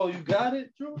Oh, you got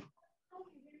it, Drew?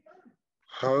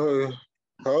 Hold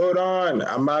on.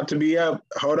 I'm about to be up.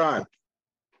 Hold on.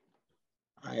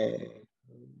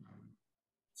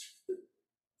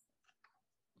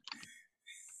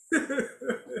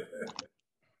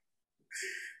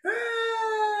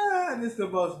 This is the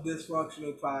most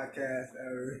dysfunctional podcast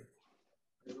ever.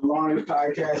 It's the longest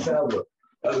podcast ever.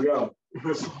 Let's go.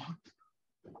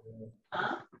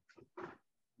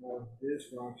 Most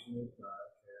dysfunctional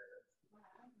podcast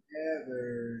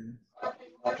ever.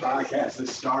 My podcast is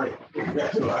starting.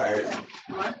 That's why.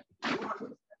 I'm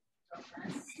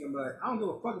like, I don't give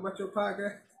a fuck about your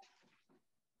podcast.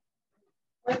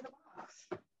 Where's the box?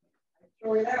 I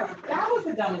threw it out. That was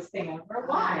the dumbest thing ever.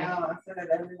 Why? I said I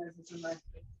realized it's in my.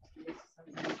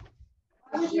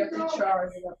 Why would you have to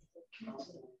charge it up?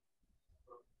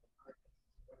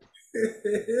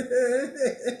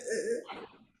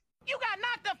 You got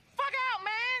knocked the fuck out,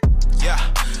 man. Yeah,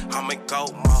 I'm in go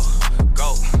mode.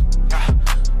 Go.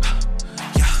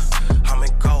 Yeah, I'm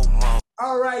in go mode.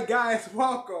 All right, guys,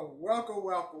 welcome.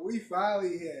 We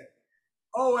finally here.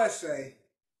 OSA,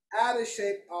 Out of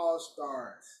Shape All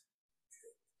Stars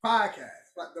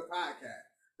podcast. The podcast.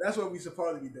 That's what we're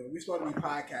supposed to be doing. We're supposed to be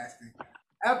podcasting.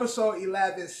 Episode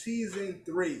 11, season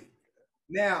 3.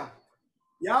 Now,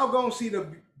 y'all gonna see the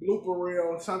blooper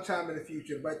reel sometime in the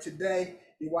future, but today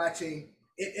you're watching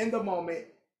it in the moment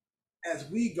as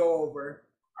we go over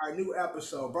our new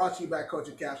episode brought to you by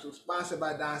Culture Capsule, sponsored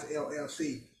by Don's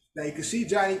LLC. Now you can see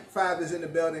Johnny 5 is in the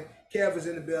building, Kev is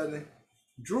in the building,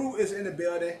 Drew is in the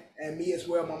building, and me as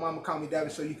well. My mama called me Devin,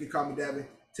 so you can call me Devin.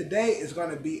 Today is going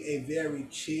to be a very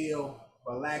chill,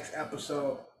 relaxed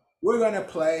episode. We're going to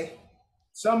play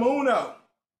some Uno.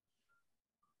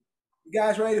 You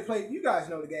guys ready to play? You guys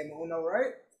know the game of Uno,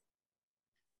 right?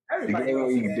 Everybody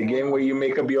knows the game where you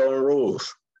make up your own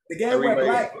rules. The game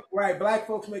where black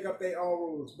folks make up their own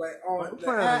rules. But on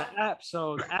the app,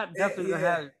 so the app definitely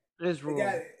has its rules.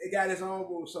 It got its own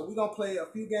rules. So we're going to play a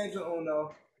few games of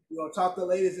Uno. We're going to talk to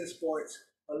ladies in sports.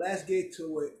 But let's get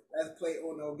to it. Let's play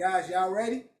Uno. Guys, y'all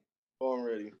ready? Oh, I'm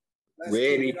ready. Let's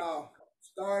kick it off.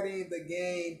 Starting the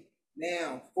game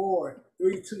now. 4,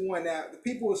 3, 2, 1. Now, the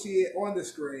people will see it on the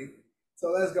screen.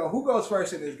 So let's go. Who goes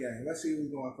first in this game? Let's see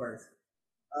who's going first.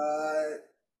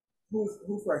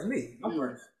 Who first? Me. I'm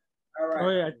first. All right. Oh,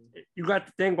 yeah. You got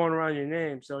the thing going around your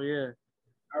name, so yeah.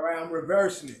 All right, I'm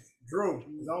reversing it. Drew.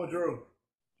 It's on Drew.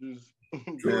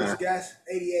 Drew is gas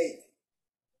 88.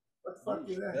 What the fuck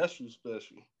is that?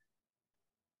 Special.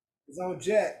 It's on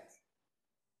Jet.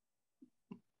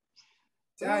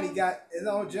 Johnny got it's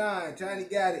on John. Johnny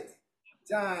got it.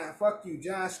 John, fuck you.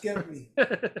 John skipped me. Damn,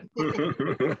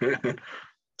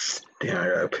 I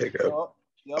gotta pick up.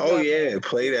 Oh yeah,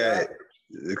 play that.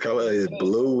 The color is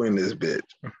blue in this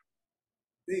bitch.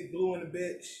 Big blue in the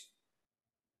bitch.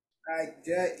 All right,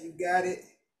 Jet, you got it.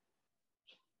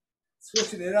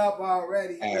 Switching it up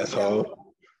already. Asshole.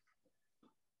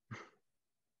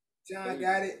 John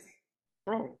got it.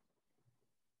 Bro.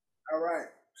 All right.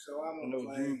 So I'm gonna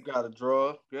play. You got to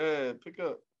draw. Good. Pick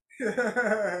up.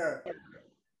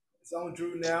 It's on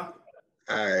Drew now.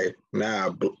 All right.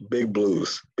 Now, big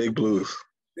blues. Big blues.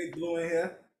 Big blue in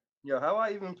here. Yo, how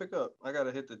I even pick up? I got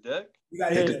to hit the deck? You got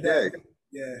to hit the deck.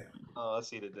 Yeah. Oh, I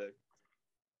see the deck.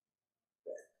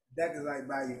 Deck is right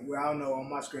by you. Well, I don't know. On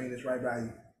my screen, it's right by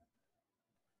you.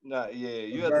 Nah, yeah.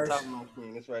 You at the top of my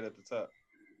screen. It's right at the top.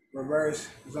 Reverse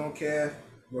is on Kev.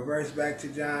 Reverse back to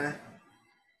John.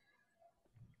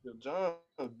 Yo, John,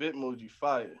 Bitmoji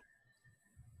fire.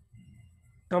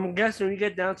 I'm guessing when you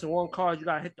get down to one card, you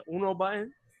gotta hit the Uno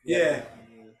button. Yeah.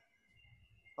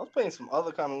 I was playing some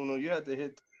other kind of Uno. You had to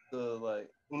hit the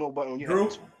Uno button when you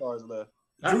had 2 cards left.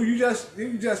 Drew, you just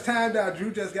timed out.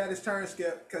 Drew just got his turn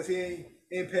skipped because he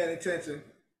ain't paying attention.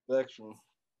 Spectrum.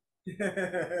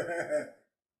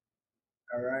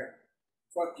 All right.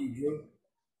 Fuck you, Drew.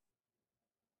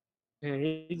 Yeah,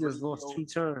 he just lost 2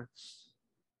 turns.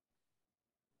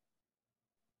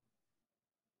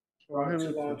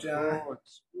 Too long, John.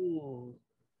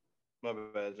 My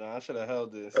bad, John. I should have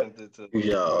held it and sent it to.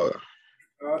 Yo.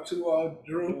 Too long,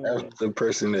 Drew. That's the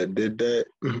person that did that.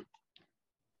 Who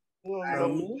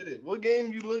did it? What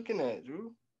game you looking at,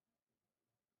 Drew?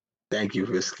 Thank you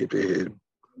for skipping it.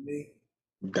 Me.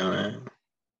 Done.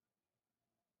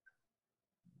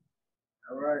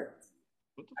 All right.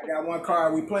 I got one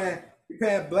card. We playing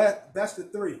black. That's the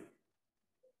 3.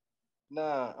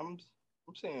 Nah, I'm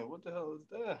saying, what the hell is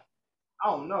that? I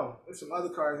don't know. There's some other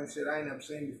cards and shit I ain't never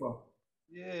seen before.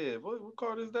 Yeah, what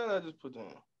card is that I just put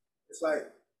down? It's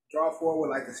like draw 4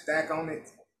 with like a stack on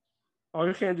it. Oh,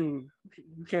 you can't do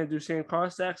same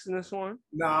card stacks in this one?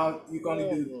 No, you can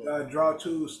only do draw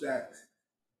 2 stacks.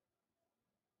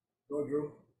 Go,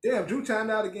 Drew. Damn, Drew timed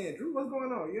out again. Drew, what's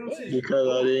going on? You don't see? Because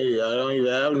I don't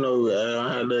even have no. I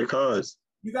don't have their cards.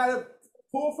 You gotta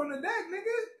pull from the deck,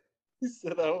 nigga. He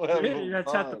said I don't have no You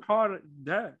gotta tap the card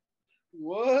deck.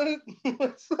 What? You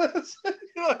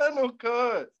don't have no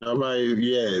cards. I might,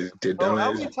 yeah. Bro,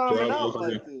 how we timing out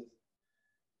like this?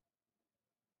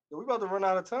 We about to run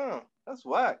out of time. That's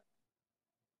whack.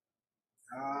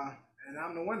 And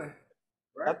I'm the winner.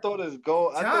 Right? I thought it's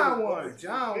gold. John won.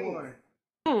 John won.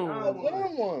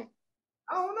 John won.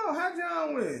 I don't know how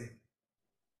John win.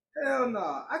 Hell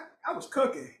no. I was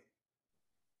cooking.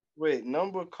 Wait,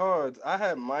 number cards. I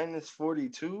had minus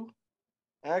 42.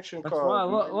 Action That's cards. why.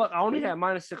 Look, I only had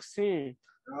minus 16.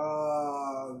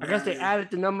 Oh, I guess they added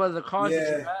the number of the cards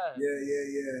that you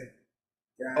had.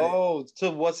 Yeah. Oh, to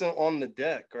what's on the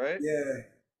deck, right? Yeah.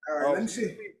 All right, let me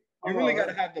see. You really got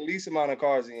to have the least amount of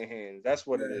cards in your hands. That's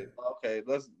what it is. Okay,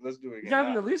 let's do it again. You're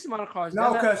having the least amount of cards.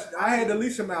 No, because I had the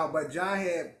least amount, but John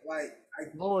had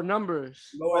lower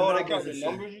numbers. They got the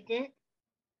numbers, you think?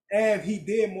 And he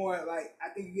did more, I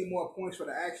think you get more points for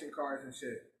the action cards and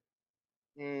shit.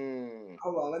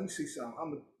 Hold on, let me see something. I'm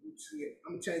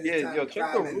gonna change the time. Yeah,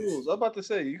 check the rules. I was about to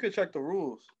say, you could check the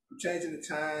rules. I'm changing the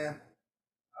time.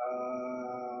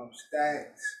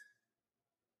 Stacks.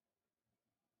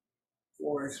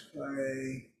 Force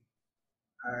play.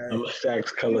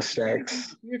 Stacks, color stacks.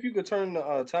 See if you could turn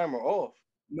the timer off.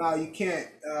 No, you can't.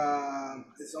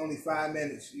 It's only 5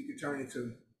 minutes you can turn it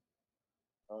to.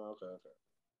 Oh, okay.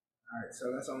 All right,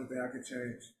 so that's the only thing I can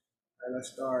change. All right, let's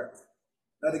start.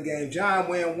 Another game. John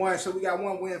win 1, so we got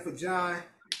 1 win for John.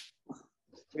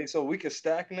 Wait, so we can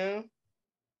stack now?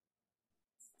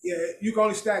 Yeah, you can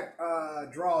only stack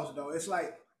draws though. It's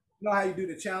like, you know how you do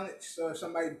the challenge? So if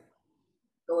somebody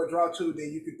throw a draw 2,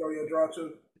 then you can throw your draw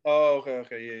 2. Oh, okay.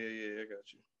 Yeah, I got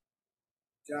you.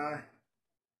 John.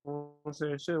 I'm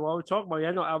saying shit. While we talk about it,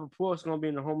 I know Albert Pujols gonna be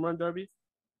in the home run derby.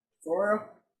 For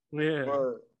real? Yeah.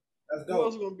 That's dope. Who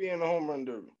else gonna be in the home run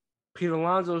derby? Pete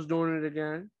Alonso's doing it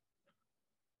again.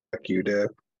 Fuck you, Deb.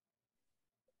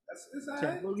 That's all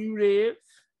right. Look you, Deb.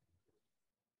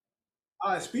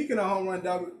 Speaking of home run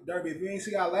derby, if you ain't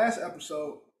see our last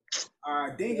episode,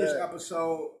 our Dingus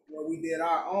episode where we did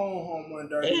our own home run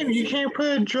derby. Damn, you can't put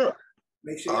a draw.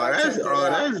 Make sure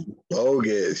that's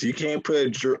bogus. You can't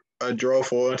put a draw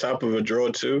 4 on top of a draw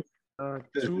 2.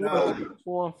 2,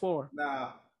 4 and 4.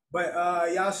 Nah, but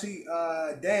y'all see,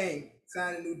 Dang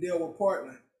signed a new deal with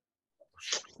Portland.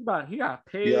 He got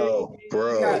paid. Yo,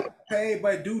 bro. He got paid,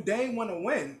 but do Dang want to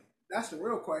win? That's the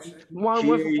real question. You want to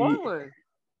win for Portland?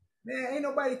 Man, ain't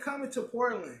nobody coming to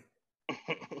Portland.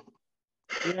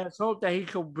 Yeah, let's hope that he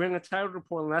could bring a title to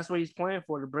Portland. That's what he's playing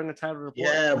for, to bring a title to Portland.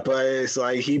 Yeah, but it's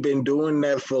like he been doing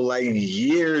that for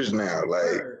years now.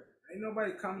 Ain't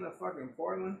nobody coming to fucking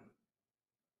Portland.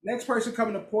 Next person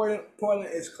coming to Portland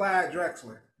is Clyde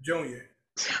Drexler Jr.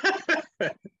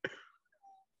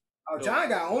 Oh, John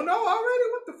got Ono already?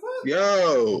 What the fuck?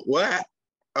 Yo, what?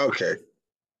 Okay.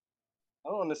 I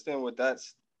don't understand what that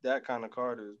kind of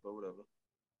card is, but whatever.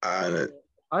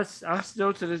 I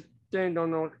still to this day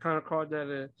don't know what kind of card that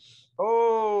is.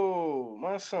 Oh,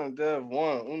 my son Dev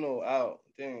won. Uno out.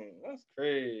 Damn, that's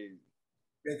crazy.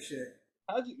 Big shit.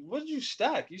 What did you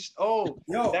stack? Yo,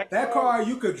 that card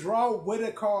you could draw with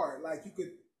a card.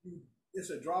 It's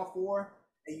a draw 4,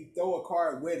 and you throw a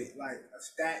card with it, like a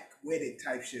stack with it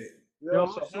type shit. Yo,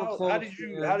 so how did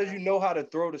you know how to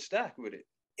throw the stack with it?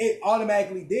 It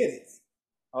automatically did it.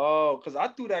 Oh, because I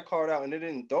threw that card out and it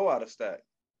didn't throw out a stack.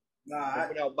 Nah, it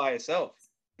went out by itself.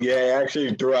 Yeah, it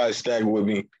actually threw out a stack with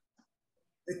me.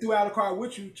 It threw out a card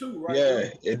with you too, right? Yeah,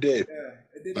 it did. Yeah,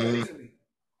 it did that to me.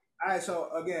 All right,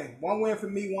 so again, 1 win for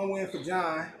me, 1 win for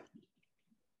John.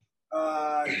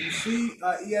 You see,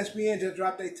 ESPN just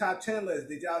dropped their top 10 list.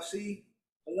 Did y'all see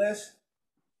the list?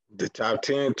 The top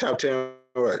 10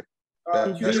 what?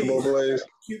 QBs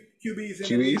in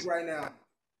the league right now.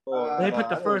 They put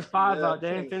the first 5 out. They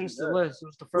didn't finish the list. It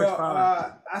was the first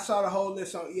 5. I saw the whole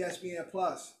list on ESPN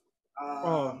Plus.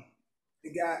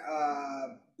 They got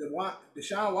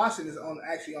Deshaun Watson is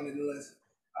actually on the list.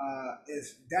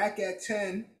 It's Dak at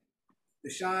 10,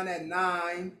 Deshaun at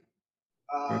 9.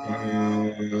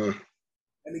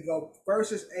 Let me go.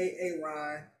 First is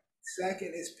Aaron.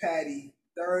 Second is Patty.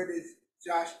 Third is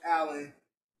Josh Allen.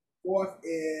 Fourth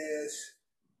is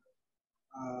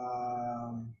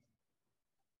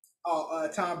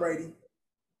Tom Brady.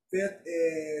 Fifth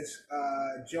is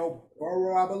Joe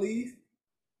Burrow, I believe.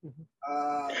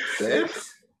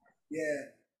 Six,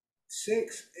 yeah.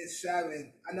 6 is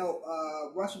 7. I know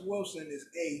Russell Wilson is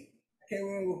 8. I can't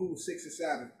remember who was 6 or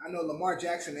 7. I know Lamar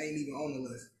Jackson ain't even on the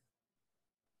list.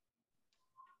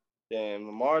 Damn,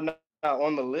 Lamar not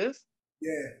on the list?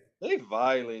 Yeah. They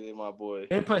violated my boy.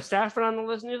 They put Stafford on the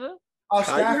list neither? Oh,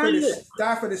 Stafford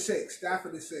is 6.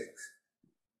 Stafford is 6.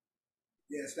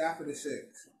 Yeah, Stafford is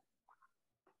 6.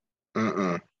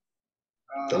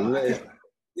 The list.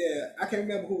 I can't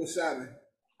remember who was 7.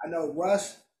 I know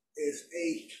Russ is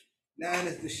 8. 9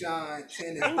 is Deshaun.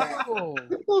 10 is Dak. What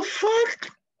the fuck?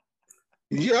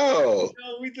 Yo,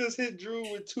 we just hit Drew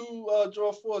with 2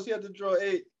 draw 4s. He had to draw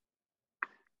 8.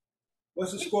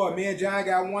 What's the score? Me and John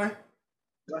got 1.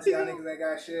 Rest y'all niggas ain't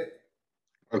got shit.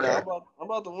 Okay. Nah, I'm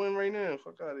about to win right now.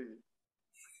 Fuck out of here.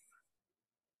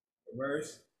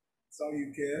 Reverse. It's on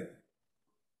you, kid.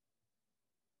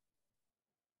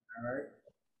 All right.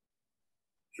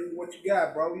 Drew, what you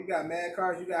got, bro? You got mad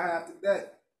cards. You got half the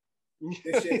deck.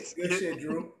 Good shit. Good shit,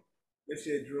 Drew. Good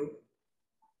shit, Drew.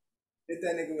 Hit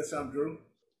that nigga with something, Drew.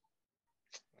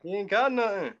 He ain't got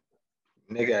nothing.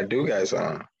 Nigga, I do got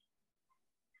something.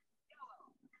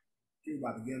 Drew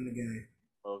about to get him the game.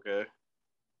 Okay.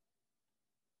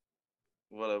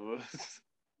 Whatever.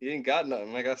 He ain't got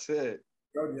nothing, like I said.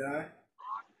 Go, John.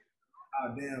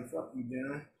 Oh, damn. Fuck you,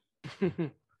 John.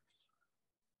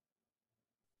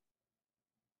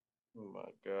 Oh,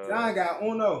 my God. John got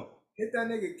uno. Hit that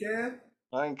nigga, Kev.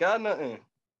 I ain't got nothing.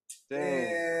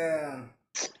 Damn.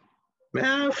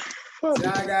 Man, fuck.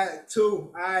 John got 2.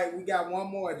 All right, we got 1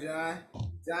 more, John.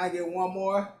 John get 1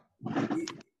 more.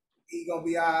 He gonna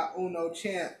be our uno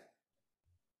champ.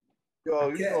 Yo,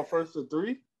 you going first to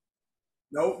 3?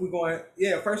 Nope, we're going.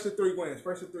 Yeah, first to 3 wins.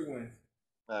 First to 3 wins.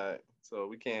 All right, so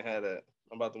we can't have that.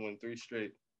 I'm about to win 3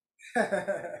 straight.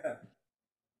 I'm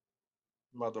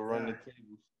about to run the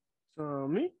tables. So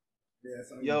me?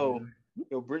 Yeah.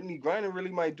 Yo, Brittany Griner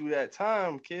really might do that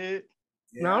time, kid.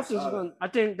 Yeah, no, I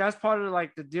think that's part of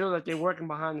like the deal that they're working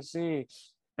behind the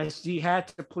scenes. And she had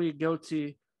to plead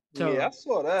guilty I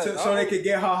saw that. So they could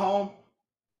get her home.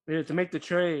 Yeah, to make the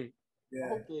trade.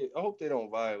 Yeah. I hope they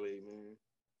don't violate, man.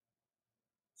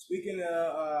 Speaking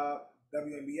of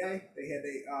WNBA, they had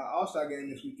their All-Star game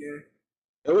this weekend.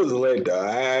 It was lit though.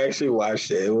 I actually watched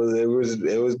it. It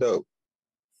was dope.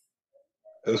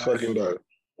 It was fucking dope.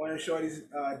 One of the shorties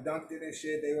dunked it and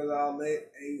shit. They was all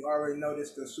lit. And you already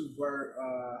noticed the Super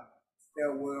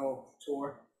farewell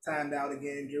tour timed out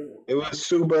again, Drew. It was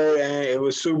Sue Bird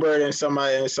and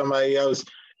somebody else.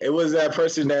 It was that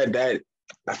person that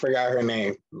I forgot her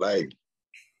name. But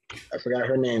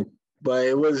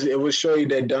it was Shorty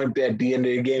that dunked at the end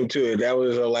of the game too. That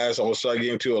was her last All-Star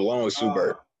game too, along with Sue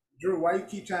Bird. Drew, why you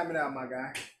keep timing out, my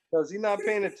guy? Because he's not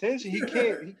paying attention. He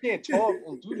can't talk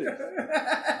and do this.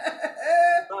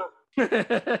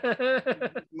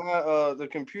 The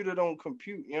computer don't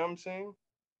compute, you know what I'm saying?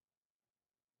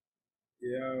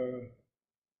 Yeah.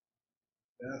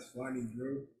 That's funny,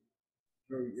 Drew.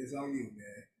 Drew, it's on you,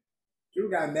 man. Drew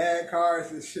got mad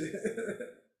cars and shit.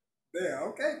 Damn,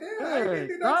 okay, damn. I didn't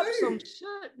do drop nothing to some you.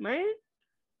 shit, man.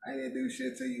 I didn't do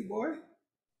shit to you, boy.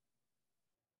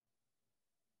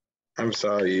 I'm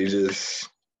sorry, you're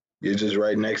just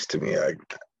right next to me. I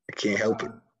can't help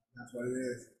it. That's what it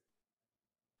is.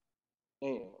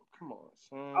 Damn, come on,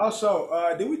 son.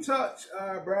 Also, did we touch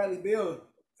Bradley Beal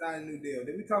signing a new deal?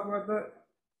 Did we talk about that?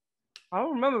 I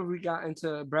don't remember we got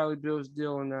into Bradley Beal's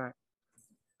deal or not.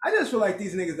 I just feel like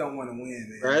these niggas don't want to win,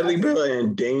 man. Bradley Beal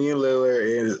and Damian Lillard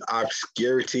is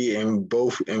obscurity in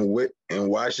both in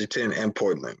Washington and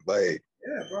Portland. Like,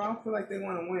 yeah, bro, I feel like they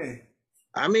want to win.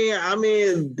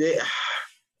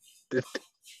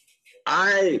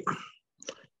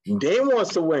 Dame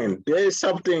wants to win. There's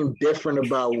something different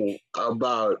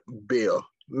about Bill.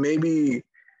 Maybe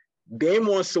Dame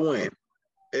wants to win.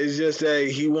 It's just that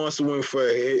he wants to win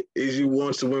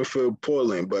for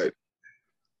Portland, but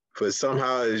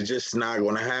somehow it's just not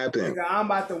going to happen. Nigga, I'm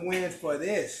about to win for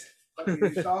this. What are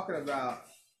you talking about?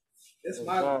 This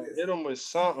my hit him with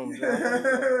something, John.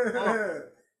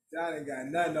 John ain't got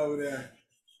nothing over there.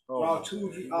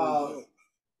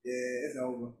 Yeah, it's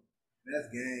over. That's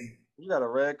game. You got a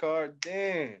red card?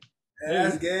 Damn.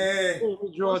 That's game.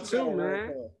 Draw 2,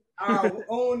 man.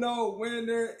 Oh no,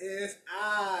 winner is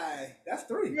I. That's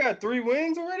 3. You got 3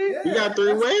 wins already? Yeah, you got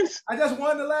 3 wins? I just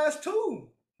won the last 2.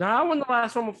 Nah, I won the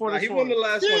last one before this he one. Won the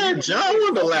last one. Yeah, John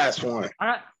won the last one.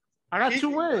 I got 2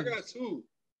 wins. I got 2.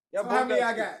 So how many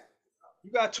I got?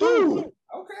 You got 2.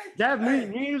 Okay. That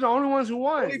me the only ones who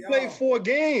won. Only played 4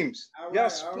 games. Y'all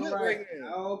split right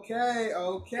now. Okay.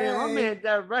 Yeah, my man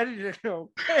that ready to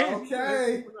go.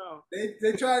 Okay.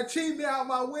 They try to cheat me out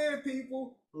my win,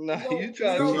 people. No, you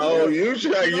try to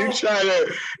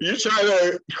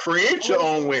create your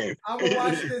own win. I'm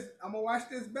gonna watch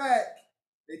this back.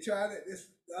 They try to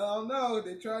I don't know.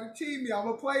 They try to cheat me. I'm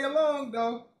gonna play along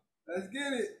though. Let's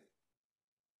get it.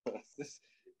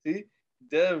 See,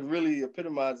 Dev really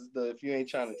epitomizes the if you ain't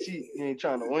trying to cheat, you ain't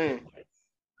trying to win.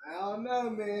 I don't know,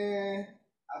 man.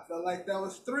 I felt like that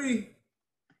was 3.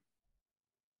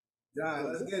 John,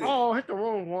 let's get it. Oh, hit the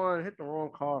wrong one. Hit the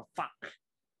wrong card. Fuck.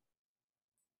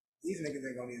 These niggas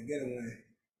ain't gonna even get a win.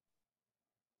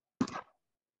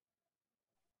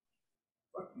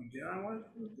 Fuck you, John.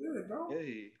 What you good, bro?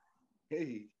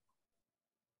 Hey.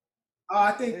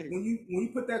 I think when you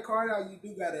put that card out, you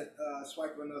do gotta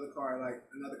swipe another card, like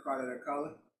another card of that color.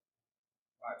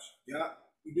 Watch. Yeah.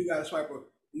 You do gotta swipe.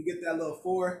 You get that little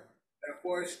 4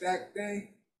 stack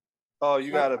thing. Oh,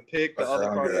 you gotta pick the other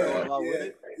card that goes along with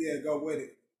it? Yeah, go with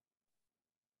it.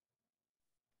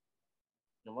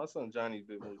 Yeah, my son Johnny's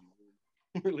big movie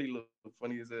really look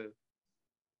funny as hell.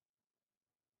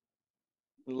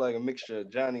 Look like a mixture of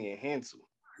Johnny and Hansel.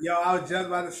 Yo, I was just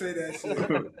about to say that shit.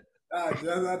 I was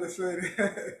just about to say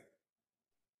that.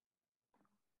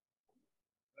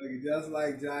 Like, just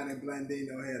like Johnny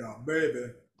Blandino head off,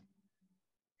 baby.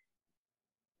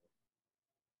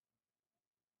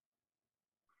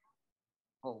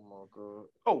 Oh my god.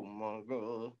 Oh my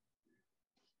god.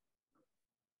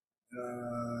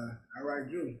 All right,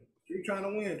 Drew. Drew trying to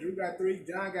win. Drew got 3.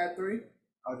 John got 3.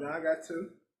 Oh, John got 2.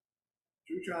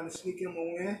 Drew trying to sneak him a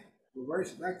win.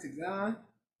 Reverse back to John.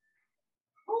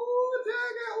 Oh,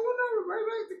 John got 1 reverse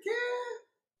back to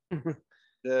Ken.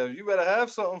 Yeah, you better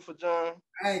have something for John.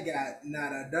 I ain't got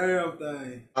not a damn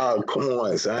thing. Oh, come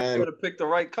on, son. You better pick the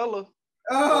right color.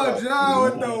 Oh, John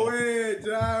with the win.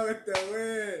 John with the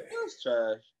win. That's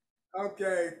trash.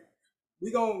 Okay.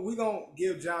 We gonna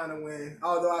give John a win.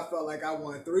 Although I felt like I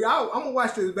won 3. I'm gonna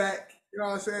watch this back. You know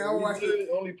what I'm saying? I'm gonna watch this.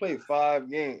 Only played 5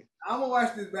 games. I'm gonna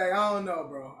watch this back. I don't know,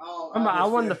 bro. I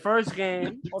won the first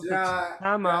game.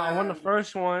 I won the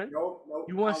first one. Nope.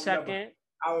 You won second.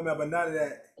 I don't remember none of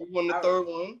that. You won the third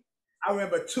one. I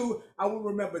remember 2. I would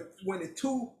remember winning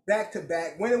 2 back to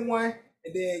back, winning 1,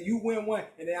 and then you win 1,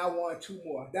 and then I won 2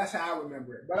 more. That's how I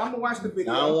remember it. But I'm gonna watch the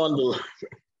video. I wonder.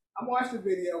 I'm gonna watch the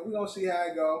video. We're gonna see how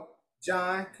it go.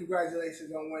 John,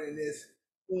 congratulations on winning this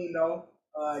Uno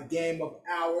game of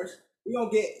ours. We're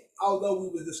gonna get, although we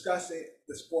was discussing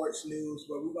the sports news,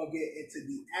 but we're gonna get into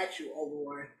the actual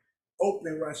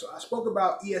open run. So I spoke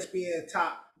about ESPN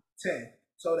top 10.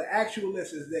 So the actual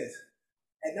list is this.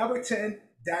 At number 10,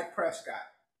 Dak Prescott.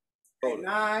 At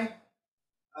 9,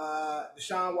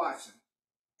 Deshaun Watson.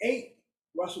 8,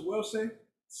 Russell Wilson.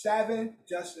 7,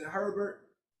 Justin Herbert.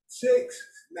 6,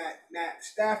 Matt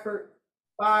Stafford.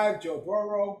 5, Joe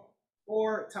Burrow.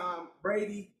 4, Tom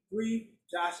Brady. 3,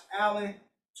 Josh Allen.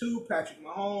 2, Patrick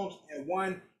Mahomes. And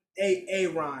 1,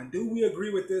 Aaron. Do we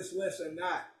agree with this list or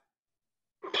not?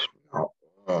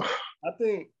 I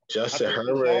think Justin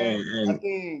Herbert I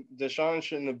think Deshaun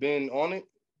shouldn't have been on it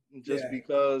just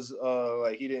because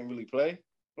like he didn't really play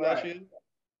last year.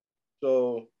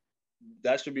 So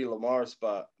that should be Lamar's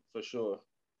spot for sure.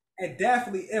 And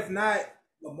definitely, if not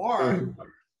Lamar,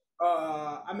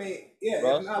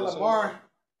 if not Lamar,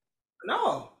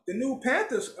 no, the new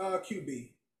Panthers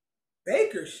QB,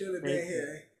 Baker should have been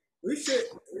here.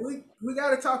 We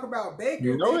got to talk about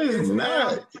Baker. No, it's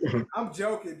not. I'm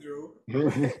joking, Drew.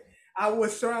 I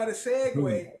was trying to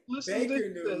segue. Baker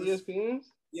news. ESPN?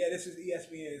 Yeah, this is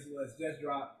ESPN's list. Just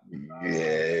dropped.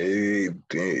 Yeah,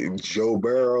 Joe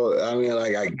Burrow. I mean,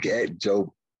 like, I get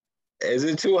Joe. Is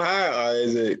it too high or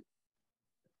is it?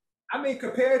 I mean,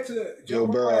 compared to Joe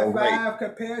Burrow at 5,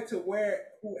 compared to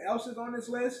who else is on this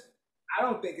list, I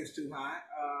don't think it's too high.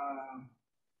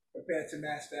 Compared to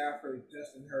Matt Stafford,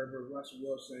 Justin Herbert, Russell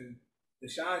Wilson,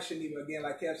 Deshaun shouldn't even, again,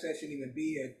 like Kev said, shouldn't even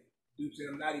be here due to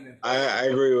him not even playing. I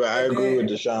agree with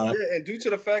Deshaun. Yeah, and due to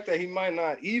the fact that he might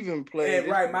not even play.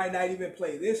 Might not even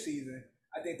play this season.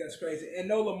 I think that's crazy. And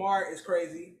no, Lamar is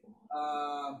crazy.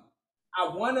 I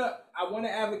wanna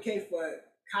advocate for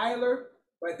Kyler,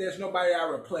 but there's nobody I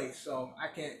replace, so I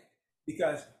can't,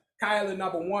 because Kyler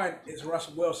number 1 is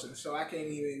Russell Wilson, so I can't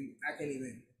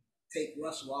even take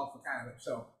Russell off of Kyler.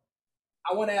 So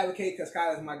I want to advocate because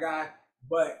Kyler's my guy,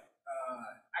 but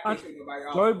I can't take nobody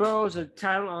off. Joey Burrow's a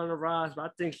talent on the rise, but I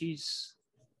think he's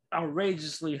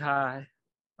outrageously high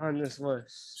on this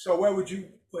list. So where would you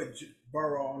put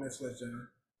Burrow on this list, John?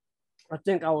 I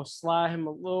think I would slide him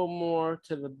a little more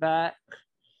to the back.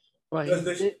 But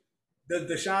does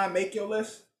Deshaun make your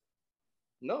list?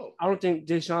 No. I don't think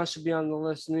Deshaun should be on the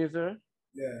list neither.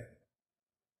 Yeah.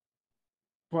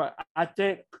 But I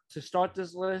think to start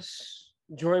this list,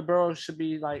 Joey Burrow should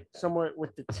be like somewhere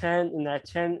with the 10 in that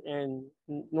 10 and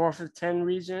north of 10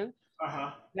 region.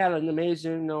 He had an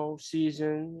amazing,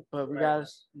 season, but we gotta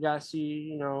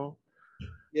see,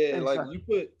 Yeah, like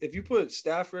if you put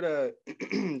Stafford at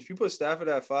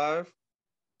 5,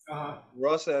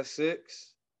 Russ at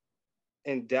 6,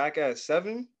 and Dak at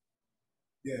 7.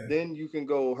 Yeah. Then you can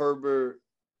go Herbert,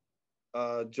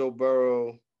 Joe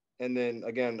Burrow, and then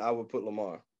again I would put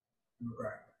Lamar.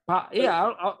 Okay.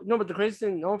 No, but the crazy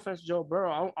thing, no offense to Joe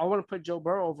Burrow, I want to put Joe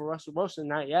Burrow over Russell Wilson,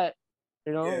 not yet.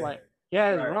 You know,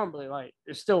 run, but like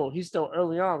he's still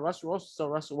early on. Russell Wilson's still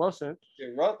Russell Wilson.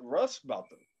 Yeah, Russ about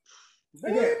them.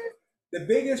 Again, the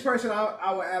biggest person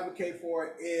I would advocate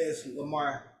for is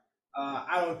Lamar.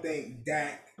 I don't think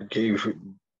Dak. Okay,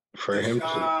 for him.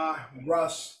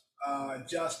 Russ,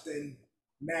 Justin,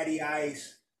 Matty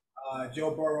Ice,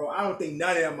 Joe Burrow. I don't think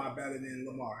none of them are better than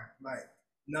Lamar. Like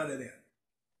none of them.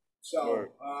 So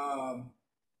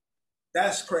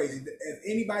that's crazy. If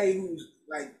anybody who's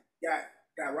like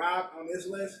got robbed on this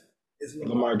list is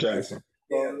Lamar Jackson.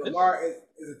 Yeah, Lamar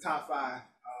is a top 5.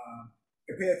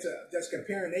 Compared to just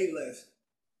comparing a list,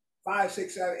 5,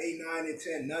 6, 7, 8, 9, and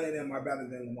 10, none of them are better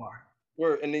than Lamar.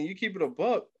 Word, and then you keep it a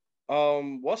buck.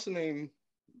 What's the name?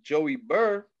 Joey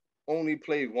Burr only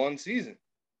played 1 season.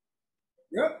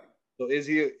 Yep. So is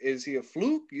he a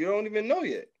fluke? You don't even know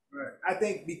yet. Right. I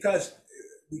think because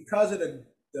of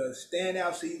the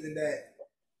standout season that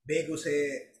Bengals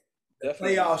had, the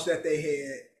playoffs that they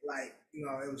had, like, you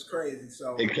know, it was crazy.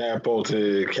 So the capo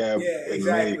to cap. Yeah,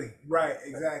 exactly. Right,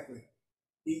 exactly.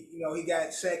 He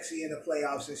got sexy in the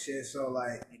playoffs and shit. So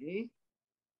like,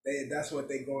 that's what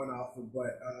they're going off of.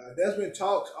 But there's been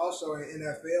talks also in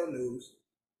NFL news.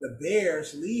 The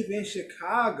Bears leaving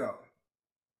Chicago.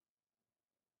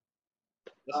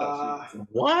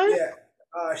 What?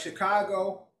 Yeah,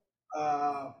 Chicago.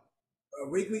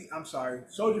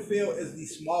 Soldier Field is the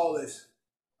smallest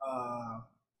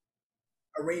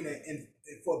arena in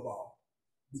football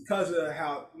because of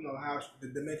how the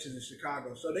dimensions of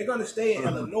Chicago. So they're going to stay in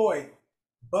Illinois,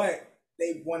 but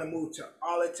they want to move to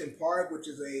Arlington Park, which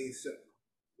is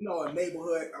a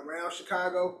neighborhood around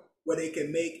Chicago where they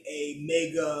can make a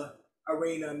mega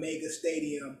arena, mega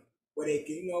stadium where they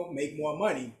can make more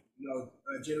money,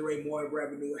 generate more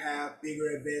revenue, have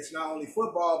bigger events, not only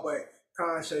football but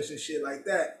concerts and shit like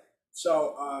that.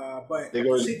 So, but they're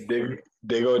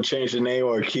gonna change the name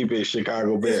or keep it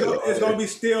Chicago Bears. It's gonna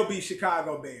still be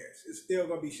Chicago Bears. It's still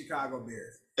gonna be Chicago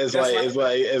Bears.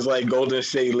 It's like Golden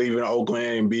State leaving Oakland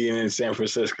and being in San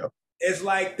Francisco. It's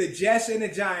like the Jets and the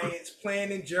Giants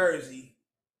playing in Jersey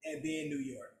and being New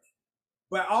York.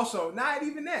 But also not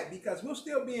even that, because we'll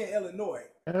still be in Illinois.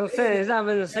 I'm saying it's not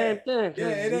even the same thing. Yeah,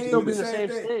 it ain't still even the same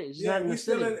state. It's not in the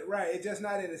city. It's just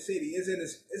not in the city. It's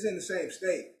in the same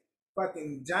state.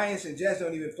 Fucking Giants and Jets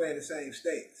don't even play in the same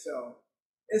state. So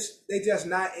they just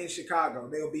not in Chicago.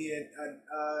 They'll be in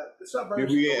the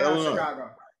suburbs around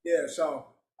Chicago. Yeah, so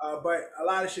but a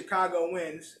lot of Chicago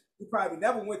wins, who probably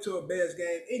never went to a Bears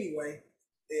game anyway,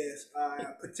 is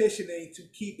petitioning to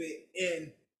keep it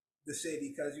in the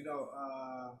city because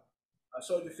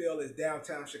Soldier Field is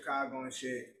downtown Chicago and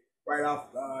shit, right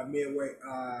off Midway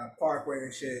Parkway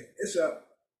and shit. It's a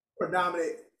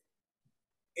predominant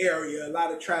area, a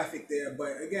lot of traffic there,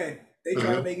 but again, they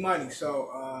try to make money. So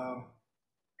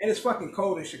and it's fucking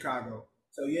cold in Chicago,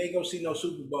 so you ain't gonna see no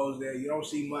Super Bowls there. You don't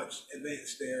see much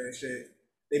events there and shit.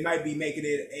 They might be making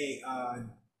it a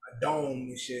dome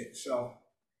and shit. So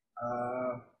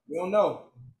we don't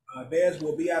know. Bears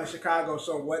will be out of Chicago,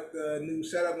 so what the new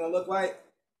setup gonna look like,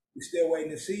 we're still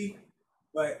waiting to see.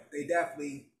 But they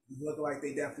definitely look like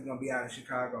they definitely gonna be out of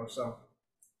Chicago. So,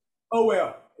 oh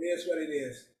well, it is what it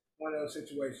is. One of those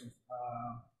situations.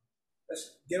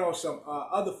 Let's get on some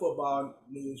other football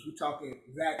news. We're talking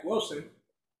Zach Wilson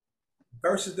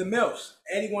versus the Mills.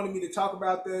 Eddie wanted me to talk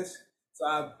about this, so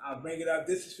I'll bring it up.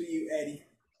 This is for you, Eddie.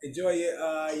 Enjoy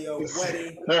your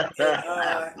wedding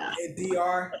in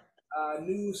DR.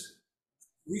 News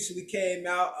recently came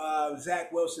out.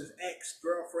 Zach Wilson's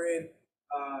ex-girlfriend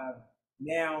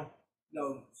now,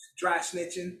 dry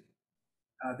snitching.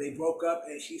 They broke up,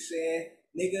 and she said,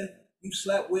 "Nigga, you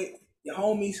slept with your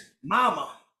homie's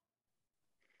mama."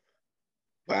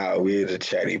 Wow, we're the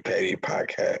Chatty Patty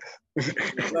podcast.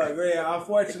 Look, yeah,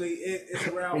 unfortunately, it's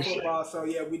around football, so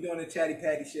yeah, we're doing the Chatty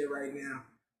Patty shit right now.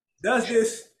 Does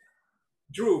this,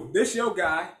 Drew? This your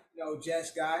guy,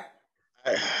 Jets guy.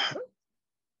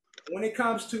 When it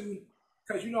comes to,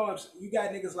 because you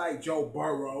got niggas like Joe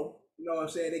Burrow, you know what I'm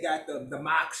saying? They got the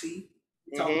moxie.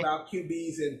 We talking about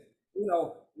QBs, and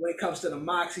when it comes to the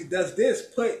moxie, does this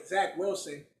put Zach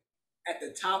Wilson at the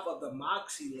top of the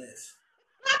moxie list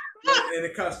when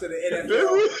it comes to the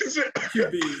NFL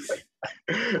QBs?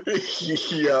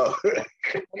 Yo,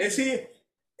 is he?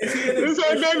 This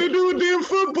has nothing to do with damn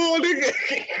football, nigga.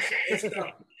 It's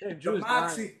the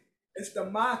moxie. It's the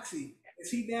moxie.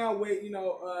 Is he down with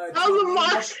How's the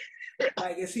moxie?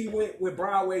 Like, is he with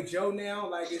Broadway Joe now?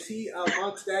 Like, is he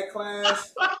amongst that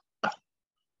class?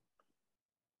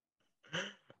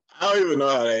 I don't even know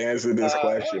how to answer this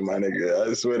question, my nigga.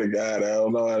 I swear to God, I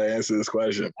don't know how to answer this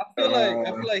question. I feel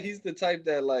like he's the type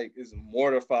that like is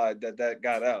mortified that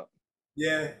got out.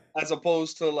 Yeah. As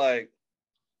opposed to like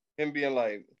him being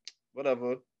like,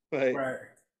 whatever. Like, right.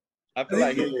 I feel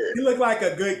like he looked like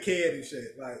a good kid and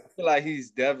shit. Like, I feel like he's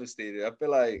devastated. I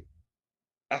feel like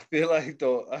the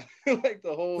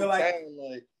whole town,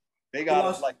 like they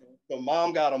got like the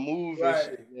mom got to move and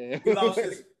shit. Man.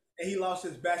 He lost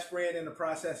his best friend in the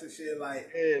process of shit. Like,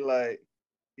 yeah, like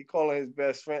he calling his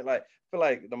best friend. Like, I feel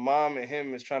like the mom and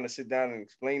him is trying to sit down and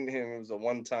explain to him it was a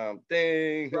one-time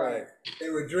thing. Right. Like, they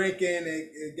were drinking.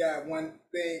 It got one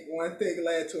thing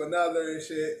led to another and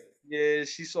shit. Yeah,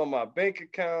 she saw my bank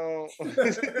account.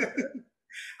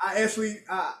 I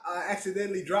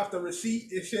accidentally dropped a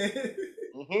receipt and shit.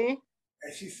 Mm-hmm.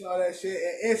 And she saw that shit,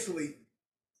 and instantly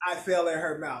I fell in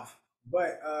her mouth.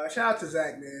 But shout out to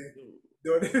Zach, man.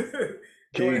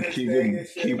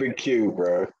 Keep it cute,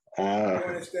 bro.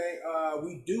 Doing his thing.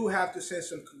 We do have to send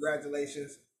some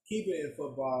congratulations. Keep it in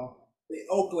football. The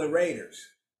Oakland Raiders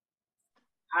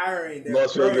hiring their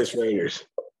Las Vegas Raiders.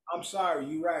 I'm sorry,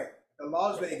 you're right. The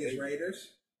Las Vegas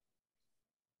Raiders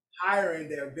hiring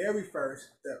their very first,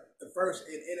 the first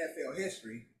in NFL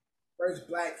history, first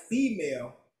black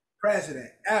female president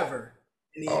ever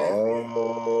in the NFL.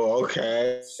 Oh,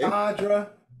 okay.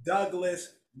 Sandra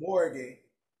Douglas Morgan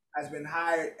has been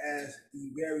hired as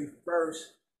the very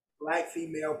first black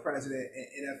female president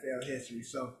in NFL history.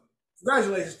 So,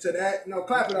 congratulations to that.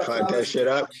 Clap it up. Clap that shit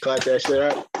up. Clap that shit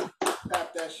up.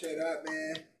 Clap that shit up,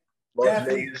 man. Las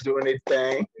Vegas doing their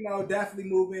thing. Definitely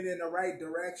moving in the right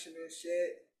direction and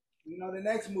shit. The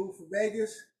next move for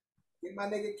Vegas, get my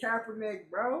nigga Kaepernick,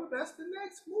 bro. That's the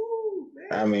next move,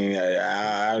 man. I mean,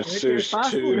 it's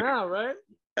possible now, right?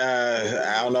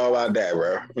 I don't know about that,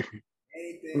 bro.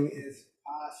 Anything is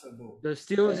possible. The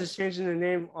Steelers is changing the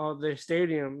name of their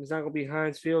stadium. It's not gonna be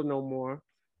Heinz Field no more.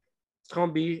 It's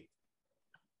gonna be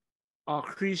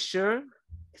Acrisure.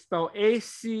 Spelled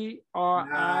ACRI.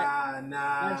 Nah.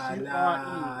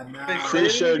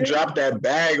 Acrisure dropped that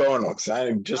bag on him,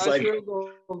 son. Just like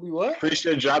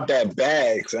Acrisure dropped that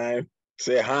bag, son.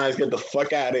 Say Heinz, get the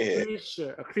fuck out of here.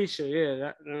 Acrisure,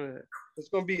 yeah. It's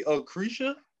gonna be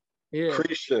Acrisure? Yeah.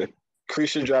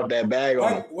 Acrisure dropped that bag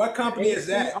on him. What company is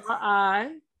that?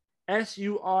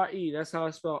 ACRISURE. That's how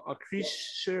it's spelled.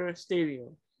 Acrisure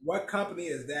Stadium. What company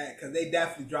is that? Because they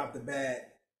definitely dropped the bag.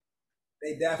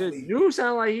 They definitely. You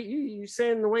sound like you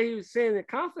saying the way he was saying it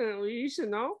confidently. You should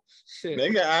know. Shit.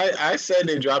 Nigga, I said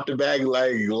they dropped the bag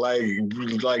like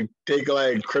take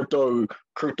like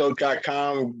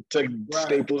crypto.com took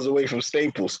Staples away from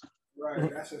Staples. Right,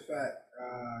 that's a fact.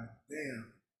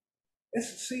 Damn.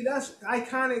 That's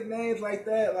iconic names like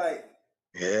that. Like,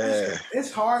 yeah,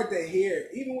 it's hard to hear,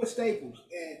 even with Staples.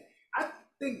 And I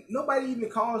think nobody even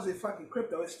calls it fucking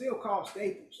crypto. It's still called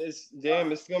Staples. It's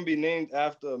gonna be named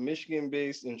after a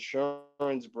Michigan-based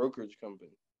insurance brokerage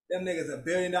company. Them niggas $1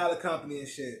 billion company and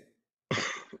shit.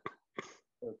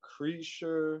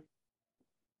 Acrisure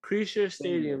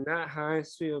Stadium, not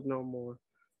Heinz Field no more.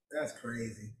 That's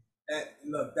crazy.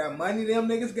 That money them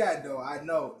niggas got though, I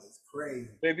know it's crazy.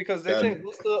 Wait, because they think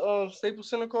what's the Staples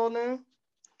Center called now?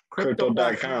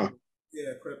 Crypto.com.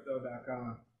 Yeah,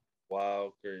 crypto.com.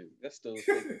 Wow, crazy. That's still.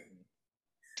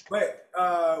 But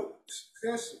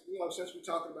since we're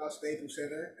talking about Staples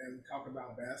Center and talking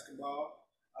about basketball,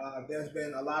 there's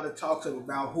been a lot of talks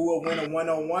about who will win a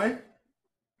 1-on-1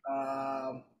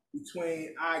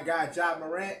 between our guy Ja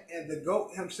Morant and the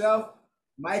GOAT himself,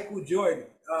 Michael Jordan.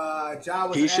 Ja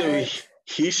was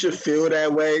he should feel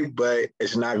that way, but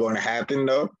it's not going to happen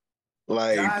though.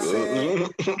 Like Ja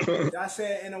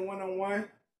said in a 1-on-1,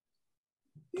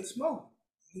 he smoked.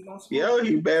 He gonna smoke. Yo,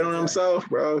 he bet on himself,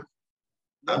 bro.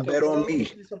 I bet on me.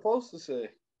 He's supposed to say.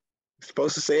 He's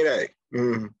supposed to say that.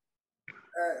 Mm.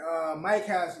 Mike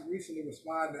has recently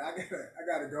responded. I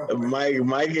gotta go.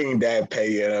 Mike ain't that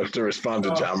petty enough to respond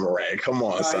to Ja Morant. Come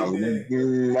on, son.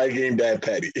 Mike ain't that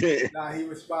petty. Nah, he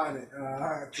responded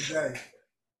today.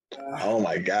 Oh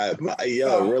my God,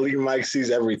 really? Mike sees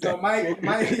everything. So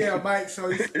Mike. So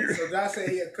Ja said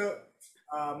he'll cook.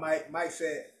 Mike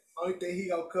said only thing he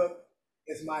gonna cook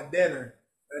is my dinner.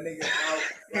 That nigga out.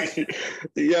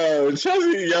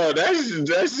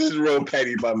 That's just real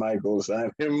petty by Michael,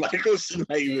 son. Michael's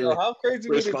not even how crazy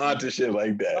respond to shit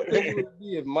like that. How crazy would it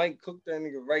be if Mike cooked that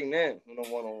nigga right now in a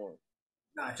 1-on-1?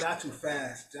 Nah, Ja too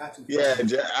fast. Yeah,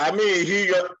 I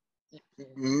mean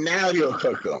now he'll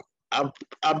cook him.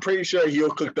 I'm pretty sure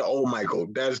he'll cook the old Michael.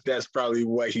 That's probably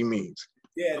what he means.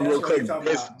 Yeah, that's what I'm talking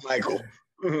this about. Michael.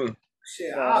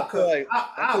 Shit, I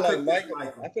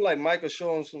feel like Michael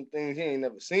showing some things he ain't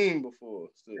never seen before.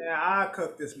 So. Yeah, I'll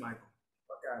cook this Michael.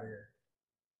 Fuck out of here.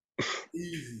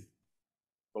 Easy.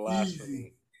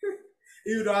 Easy.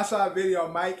 Even though I saw a video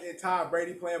of Mike and Tom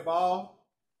Brady playing ball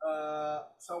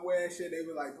somewhere and shit, they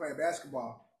were like playing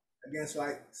basketball against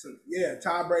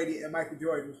Tom Brady and Michael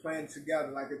Jordan was playing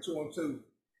together like a 2-on-2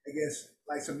 against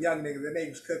like some young niggas and they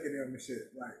was cooking them and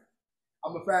shit. Like,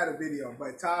 I'm a fan of the video,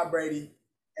 but Tom Brady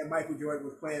and Michael Jordan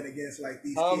was playing against like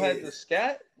these Tom kids. Had the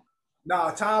scat?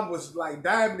 No, Tom was like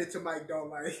diving into Mike though,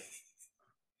 like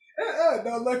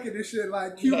don't look at this shit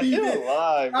like QB vision.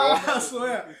 I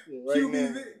swear.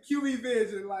 QB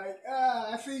vision, like,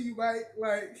 I see you, Mike.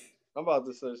 Like, I'm about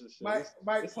to search this shit.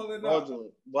 Mike pulling up.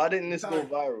 Why didn't this go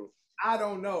viral? I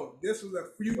don't know. This was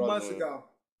a few months ago.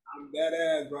 I'm dead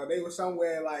ass, bro. They were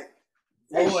somewhere like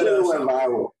Florida went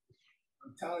viral.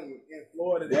 I'm telling you, in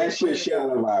Florida. That shit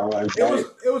went viral.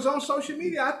 It was on social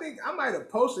media. I think I might have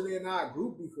posted it in our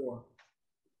group before.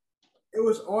 It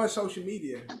was on social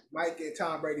media. Mike and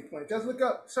Tom Brady playing. Just look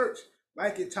up, search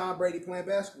Mike and Tom Brady playing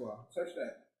basketball. Search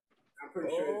that. I'm pretty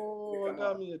sure. Oh, I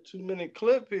got me a 2-minute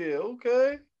clip here.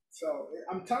 Okay. So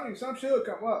I'm telling you, some shit will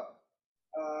come up.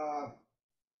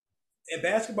 In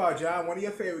basketball, John, one of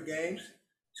your favorite games,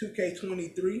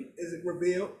 2K23, is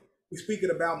revealed. We're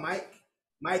speaking about Mike.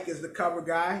 Mike is the cover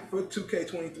guy for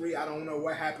 2K23. I don't know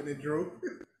what happened to Drew.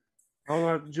 I don't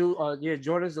know, Drew.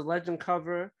 Jordan's the legend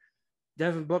cover.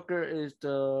 Devin Booker is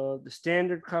the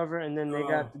standard cover, and then they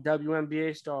got the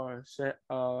WNBA stars. I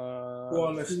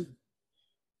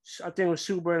think it was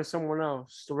Suber and someone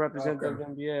else to represent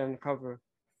WNBA on the cover.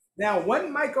 Now,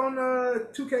 wasn't Mike on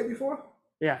 2K before?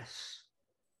 Yes.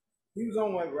 He was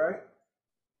on one, right?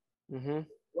 Mm-hmm.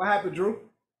 What happened, Drew?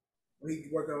 He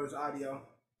worked on his audio.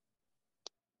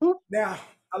 Now,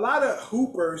 a lot of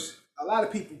hoopers, a lot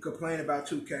of people complain about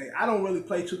 2K. I don't really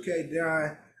play 2K,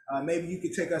 John. Maybe you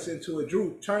could take us into it.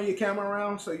 Drew, turn your camera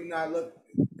around so you not look.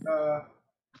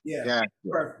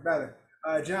 Perfect, better.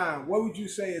 John, what would you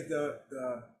say is the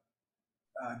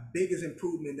biggest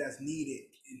improvement that's needed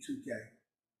in 2K?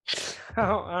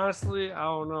 Honestly, I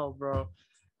don't know, bro.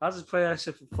 I just play that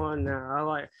shit for fun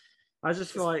now. I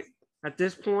just feel like at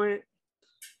this point,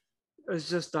 it's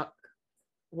just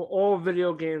all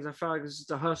video games. I feel like it's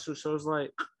just a hustle. So it's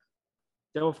like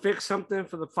they'll fix something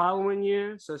for the following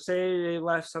year. So say they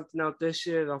left something out this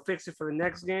year, they'll fix it for the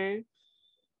next game.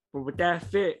 But with that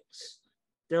fix,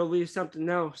 they'll leave something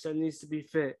else that needs to be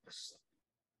fixed,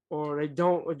 or they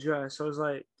don't address. So it's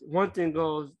like one thing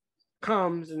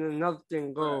comes, and then another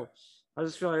thing goes. I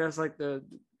just feel like that's like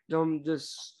them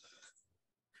just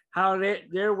how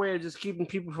their way of just keeping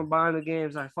people from buying the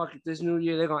games. Like, fuck it, this new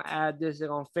year they're gonna add this, they're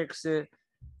gonna fix it.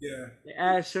 Yeah. They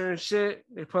add certain shit,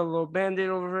 they put a little band-aid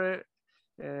over it,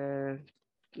 and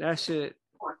that shit.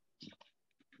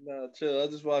 Nah, chill. I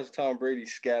just watched Tom Brady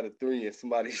scatter 3 and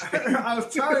somebody. I was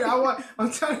telling you,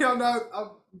 I'm telling you, I'm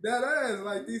dead ass.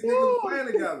 Like, these niggas playing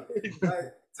together.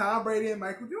 Like, Tom Brady and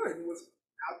Michael Jordan was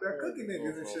out there cooking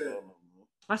niggas and shit.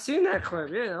 I seen that clip.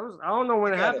 Yeah, I don't know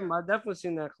when it happened, but I definitely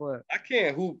seen that clip. I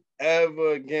can't hoop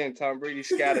ever again. Tom Brady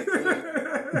scattered 3.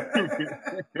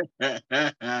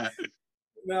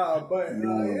 No, but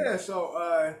yeah.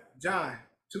 So, John,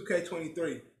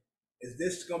 2K23, is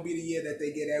this gonna be the year that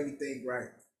they get everything right?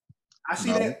 I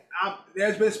see that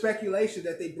there's been speculation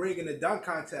that they bring in the dunk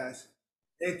contest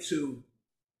into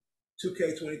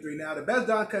 2K23. Now, the best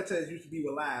dunk contest used to be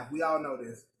with Live. We all know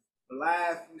this. But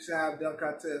Live used to have dunk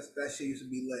contest. That shit used to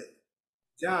be lit.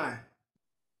 John,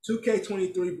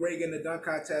 2K23 bring in the dunk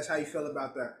contest. How you feel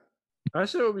about that? I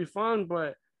said it would be fun,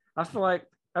 but I feel like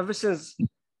ever since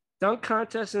dunk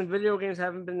contests in video games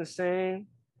haven't been the same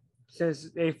since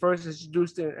they first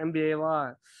introduced it in NBA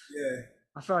Live. Yeah.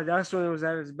 I feel like that's when it was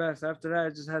at its best. After that,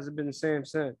 it just hasn't been the same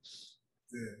since.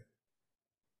 Yeah.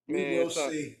 We will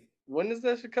see. When is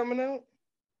that shit coming out?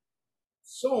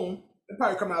 Soon. It'll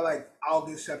probably come out like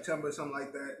August, September, something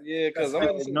like that. Yeah, because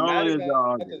I'm Madden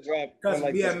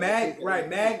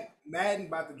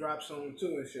about to drop soon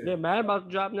too and shit. Yeah, Madden about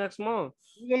to drop next month.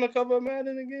 Who's gonna cover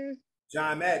Madden again?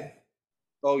 John Madden.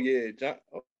 Oh yeah, John.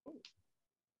 Oh.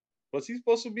 Was he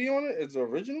supposed to be on it? Is the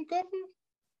original cover?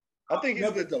 I think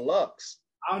it's the deluxe.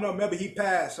 I don't know. Remember, he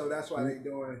passed, so that's why they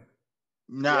doing.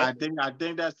 Nah, I think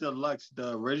that's the deluxe.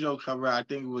 The original cover, I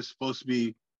think it was supposed to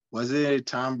be. Was it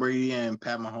Tom Brady and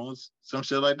Pat Mahomes? Some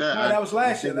shit like that? No, that was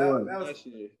last year. That was last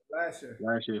year.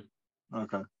 Last year.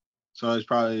 Okay. So it's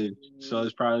probably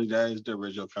that is the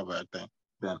original cover, I think.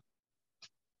 Then.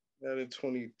 Out of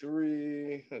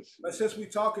 23. But since we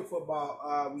talking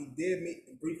football, we did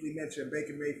briefly mention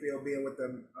Baker Mayfield being with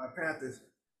the Panthers.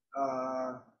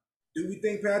 Do we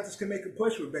think Panthers can make a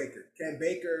push with Baker? Can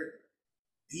Baker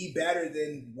be better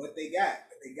than what they got?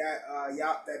 They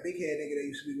got that big head nigga that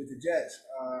used to be with the Jets.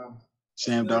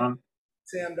 Sam Darnold.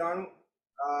 Sam Darnold.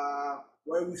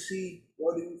 What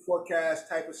do we forecast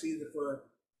type of season for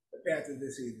the Panthers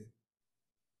this season?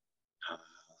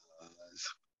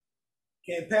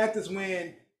 Can Panthers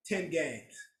win 10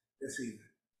 games this season?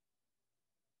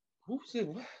 Who's it?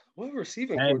 What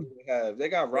receiving core do they have? They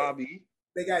got Robbie.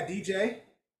 They got DJ.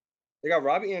 They got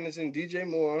Robbie Anderson, DJ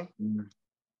Moore.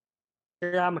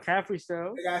 They got McCaffrey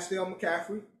still. They got still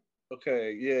McCaffrey.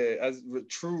 Okay, yeah, as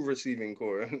true receiving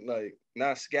core, like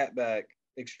not scat back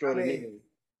extraordinary.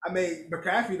 I mean,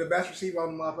 McCaffrey the best receiver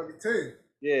on the motherfucking team.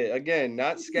 Yeah, again,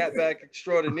 not scat back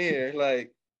extraordinaire.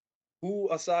 Like,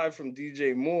 who aside from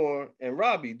DJ Moore and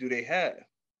Robbie do they have?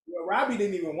 Well, Robbie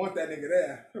didn't even want that nigga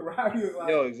there. Robbie was like,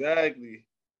 yo, exactly.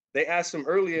 They asked him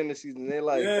earlier in the season. They're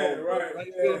like, yeah, right. How do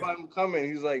you feel about him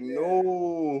coming? He's like,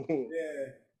 no.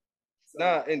 Yeah. So,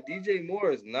 nah, and DJ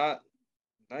Moore is not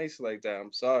nice like that.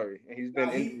 I'm sorry. And he's been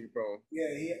injury prone.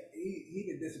 Yeah, he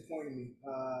did disappoint me.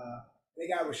 They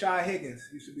got Rashad Higgins,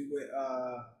 used to be with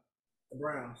the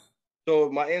Browns. So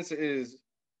my answer is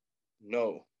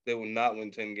no. They will not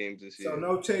win 10 games this year. So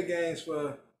no 10 games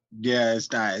for. Yeah,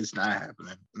 it's not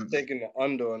happening. I'm taking the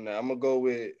under on that. I'm gonna go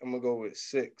with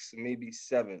 6, maybe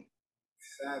 7.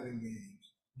 7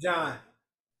 games. John,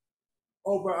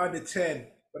 over under 10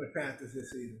 for the Panthers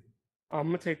this season. I'm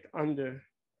gonna take the under.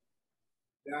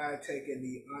 Y'all taking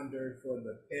the under for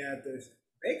the Panthers.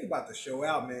 They about to show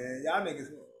out, man. Y'all niggas.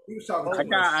 He was talking.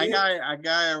 I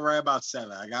got it right about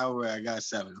 7. I got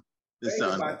 7. They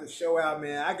about to show out,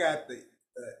 man. I got the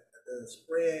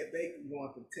spread. They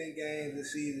going for 10 games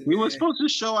this season. We were supposed to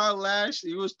show out last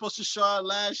year.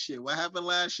 What happened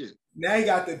last year? Now he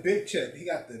got the big chip. He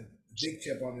got the big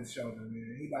chip on his shoulder,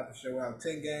 man. He about to show out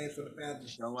 10 games for the Panthers.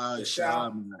 Show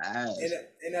out in the ass.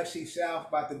 NFC South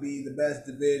about to be the best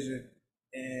division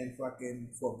in fucking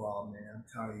football, man. I'm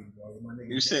telling you, boy. My nigga.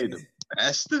 You say the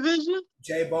best division?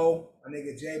 J-Bo. My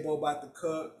nigga J-Bo about to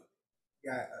cook.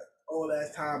 Got old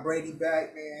ass Tom Brady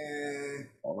back, man.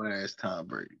 Old ass Tom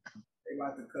Brady. They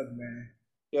about to cook, man.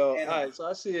 Yo, all right, so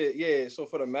I see it. Yeah, so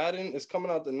for the Madden, it's coming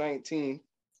out the 19th.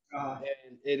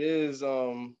 And it is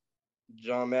John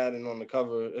Madden on the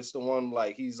cover. It's the one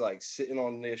like he's like sitting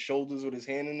on their shoulders with his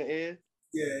hand in the air.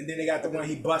 Yeah, and then they got the one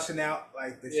he busting out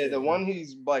like this. Yeah, the one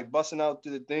he's like busting out to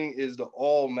the thing is the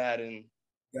all Madden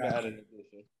Madden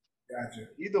edition. Gotcha.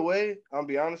 Either way, I'll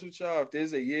be honest with y'all. If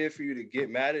there's a year for you to get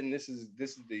Madden, this is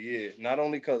the year. Not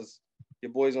only because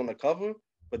your boy's on the cover,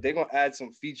 but they're gonna add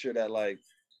some feature that like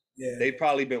they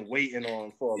probably been waiting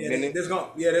on for a minute. There's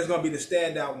gonna be the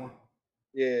standout one.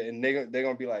 Yeah, and they're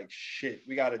gonna be like, shit,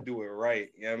 we gotta do it right.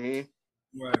 You know what I mean?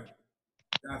 Right.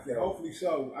 Hopefully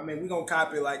so. I mean, we're gonna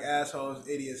copy it like assholes,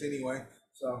 idiots anyway.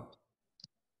 So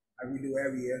like we do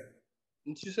every year.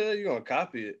 Didn't you say you're gonna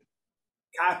copy it?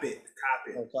 Copy it.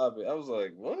 Oh, copy it. I was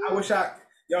like, what?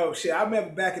 I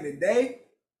remember back in the day,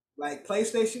 like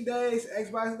PlayStation days,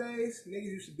 Xbox days, niggas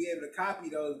used to be able to copy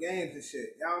those games and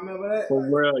shit. Y'all remember that? For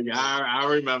real, yeah, I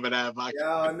remember that.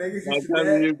 Y'all niggas used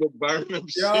to burn them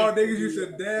shit. Y'all niggas used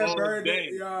to burn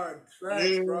it. Y'all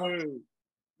trash, bro.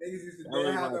 Niggas used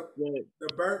to have the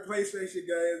burnt PlayStation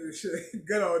games and shit.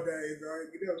 Good old days, bro.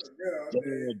 Good old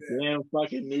days. Damn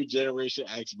fucking new generation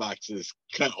Xboxes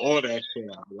cut all that shit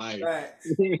out. Like, right.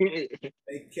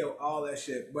 They killed all that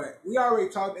shit. But we already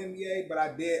talked NBA, but I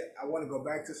want to go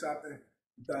back to something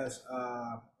because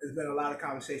there's been a lot of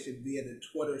conversation via the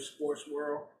Twitter sports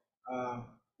world.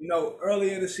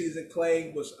 Earlier in the season,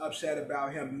 Clay was upset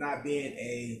about him not being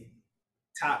a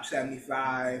top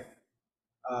 75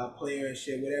 player and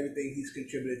shit, with everything he's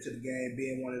contributed to the game,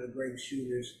 being one of the greatest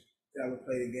shooters to ever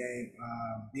play the game,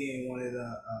 being one of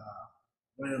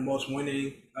the most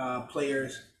winning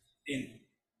players in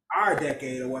our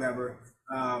decade or whatever.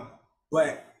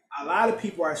 But a lot of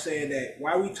people are saying that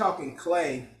why are we talking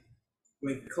Clay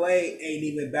when Clay ain't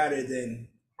even better than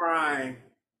prime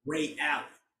Ray Allen?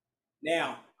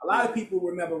 Now, a lot of people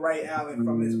remember Ray Allen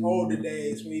from his older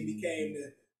days when he became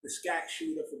the scat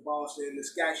shooter for Boston, the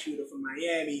scat shooter for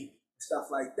Miami, stuff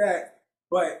like that.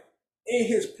 But in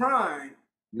his prime,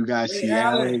 you got Ray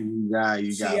Seattle, Allen, you got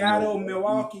Seattle,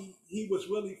 Milwaukee, he was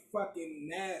really fucking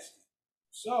nasty.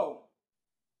 So,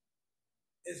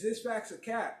 is this facts or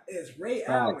cap? Is Ray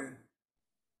Allen,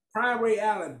 prime Ray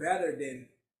Allen, better than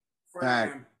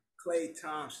prime Klay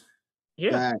Thompson?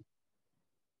 Yeah.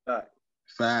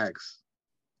 Facts.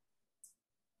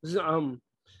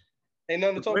 Ain't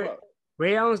nothing to talk about.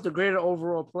 Ray Allen's the greater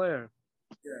overall player.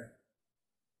 Yeah.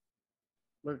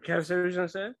 What Kev said was gonna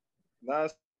say? Nah, I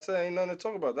say ain't nothing to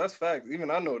talk about. That's facts.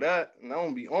 Even I know that, and I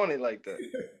don't be on it like that.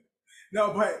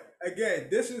 No, but again,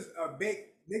 this is a big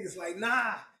niggas like,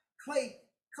 nah, Clay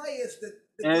is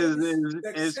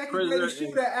the second greatest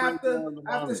shooter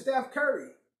after Steph Curry.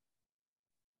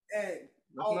 And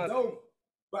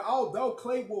although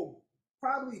Clay will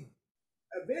probably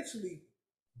eventually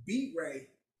beat Ray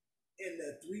in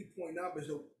the 3-point numbers,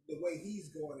 the way he's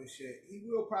going and shit, he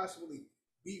will possibly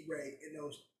beat Ray in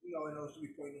those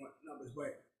 3-point numbers.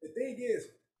 But the thing is,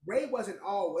 Ray wasn't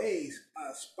always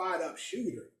a spot up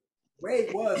shooter. Ray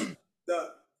was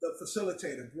the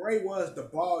facilitator. Ray was the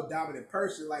ball dominant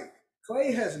person. Like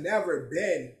Clay has never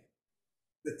been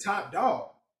the top dog.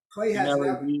 Clay has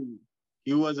never.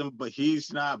 He wasn't, but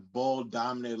he's not ball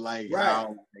dominant like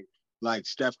how like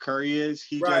Steph Curry is.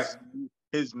 He just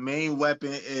his main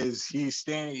weapon is he's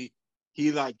standing.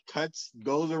 He like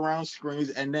goes around screens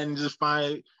and then just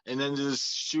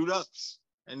shoot ups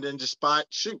and then just spot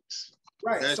shoots.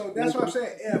 Right. So that's what I'm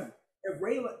saying. If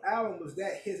Ray Allen was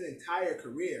that his entire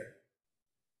career,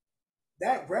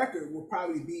 that record would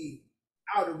probably be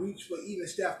out of reach for even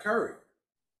Steph Curry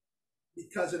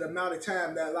because of the amount of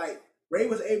time that like Ray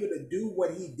was able to do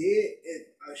what he did in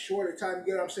a shorter time. You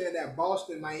get what I'm saying? That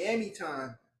Boston, Miami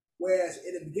time. Whereas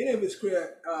in the beginning of his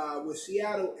career with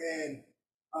Seattle and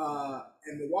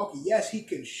Milwaukee, yes, he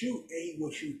can shoot and he will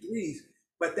shoot threes,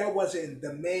 but that wasn't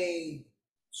the main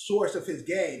source of his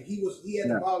game. He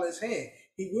had the ball in his hand.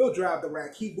 He will drive the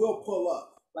rack. He will pull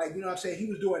up. Like, you know what I'm saying? He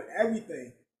was doing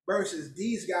everything versus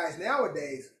these guys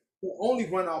nowadays who only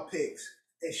run off picks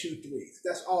and shoot threes.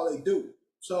 That's all they do.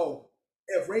 So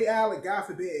if Ray Allen, God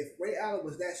forbid, if Ray Allen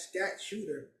was that stat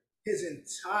shooter his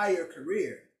entire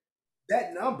career,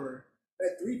 that number,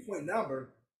 that 3-point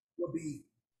number, would be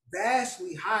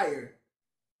vastly higher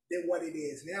than what it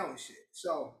is now and shit.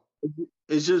 So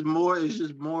it's just more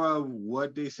of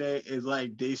what they say is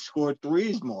like they score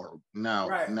threes more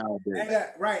nowadays.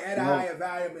 At a higher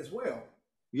volume as well.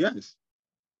 Yes.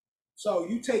 So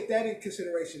you take that in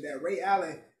consideration that Ray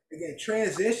Allen again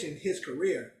transitioned his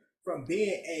career from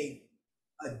being a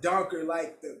dunker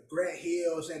like the Grant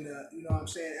Hills and the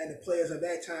and the players of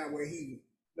that time where he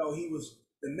was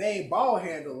the main ball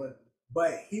handler,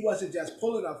 but he wasn't just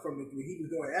pulling up from the three, he was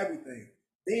doing everything.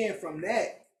 Then from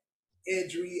that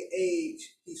injury age,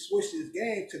 he switched his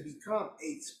game to become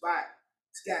a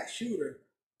stat shooter,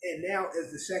 and now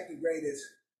is the second greatest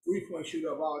 3-point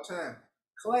shooter of all time.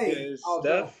 Clay,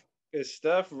 it's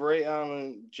Steph, Ray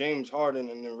Allen, James Harden,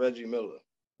 and then Reggie Miller.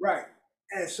 Right.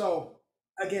 And so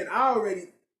again, I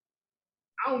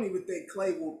don't even think Clay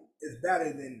is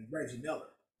better than Reggie Miller.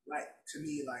 Like, to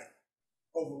me, like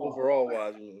overall,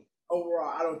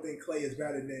 I don't think Clay is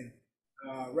better than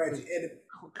Reggie.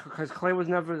 Because Clay was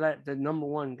never the number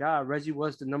one guy. Reggie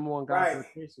was the number one guy for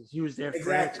the Pacers. He was their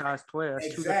franchise player.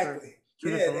 That's exactly.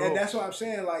 And that's what I'm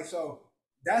saying. Like, so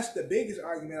that's the biggest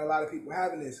argument a lot of people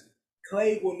having is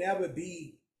Clay will never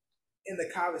be in the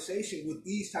conversation with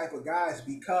these type of guys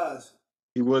because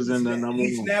he wasn't the number one.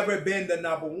 He's never been the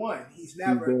number one. He's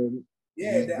never.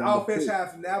 The offense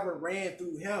has never ran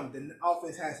through him. The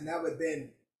offense has never been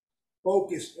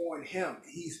focused on him.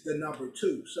 He's the number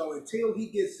 2. So until he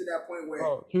gets to that point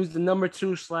where he was the number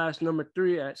 2/number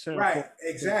 3 at certain point.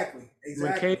 Exactly.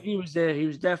 When KD was there, he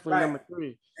was definitely number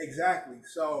 3. Exactly.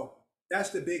 So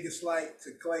that's the biggest slight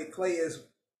to Clay. Clay is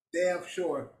damn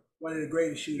sure one of the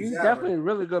greatest shooters He's ever. Definitely a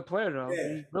really good player, though.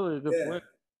 Yeah. He's really a good player.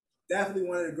 Definitely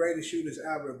one of the greatest shooters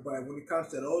ever. But when it comes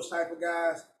to those type of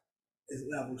guys, there's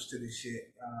levels to this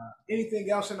shit. Anything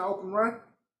else in the open run?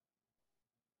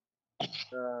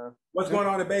 What's going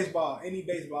on in baseball? Any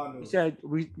baseball news?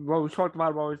 We talked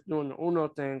about doing the Uno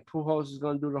thing. Pujols is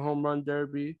going to do the home run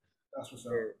derby. That's what's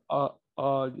up.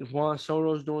 Juan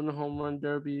Soto's doing the home run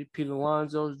derby. Pete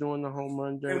Alonso's doing the home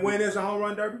run derby. And when is the home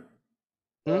run derby?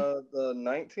 The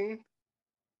 19th.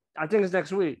 I think it's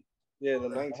next week. Yeah, the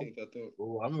 19th. I think.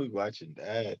 Oh, I'm gonna be watching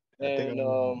that. And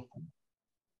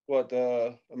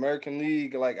the American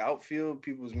League outfield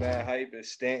people's mad hype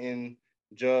is Stanton,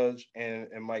 Judge, and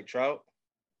Mike Trout.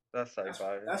 That's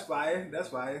fire. That's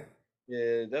fire.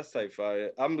 Yeah, that's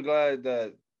fire. I'm glad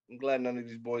none of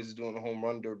these boys is doing the home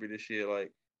run derby this year.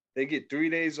 Like, they get 3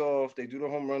 days off, they do the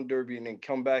home run derby, and then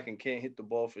come back and can't hit the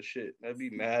ball for shit. That'd be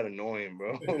mad annoying,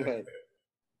 bro.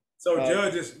 So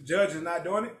Judge is not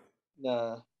doing it?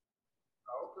 Nah.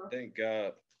 Oh, okay. Thank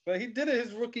God. But he did it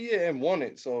his rookie year and won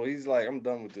it, so he's like, I'm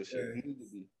done with this shit.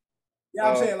 Yeah,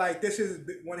 I'm saying this is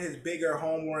one of his bigger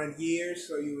home run years,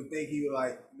 so you would think he would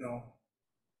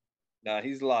Nah,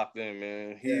 he's locked in,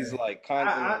 man. He's like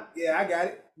I got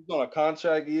it. He's on a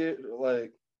contract year,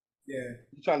 like yeah.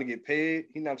 He's trying to get paid.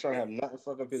 He's not trying to have nothing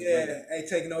fuck up his record. Ain't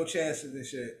taking no chances and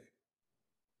shit.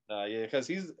 Yeah, because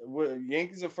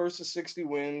Yankees are first to 60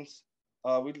 wins.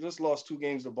 We just lost 2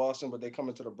 games to Boston, but they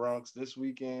coming to the Bronx this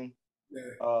weekend.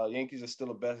 Yeah. Yankees are still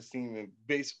the best team in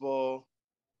baseball,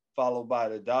 followed by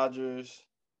the Dodgers,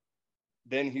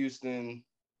 then Houston,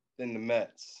 then the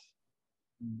Mets.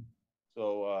 Mm.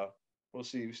 So we'll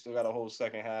see. We still got a whole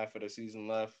second half of the season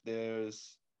left.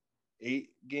 There's 8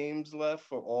 games left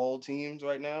for all teams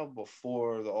right now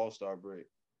before the All-Star break.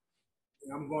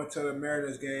 I'm going to the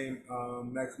Mariners game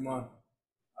next month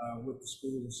with the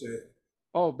school and shit.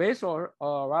 Oh, baseball.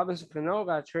 Robinson Cano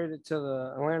got traded to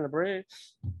the Atlanta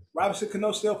Braves. Robinson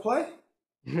Cano still play?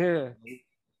 Yeah.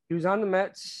 He was on the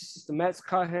Mets. The Mets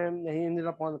cut him. Then he ended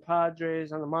up on the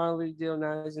Padres on the minor league deal.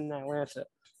 Now he's in Atlanta.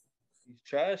 He's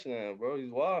trash now, bro.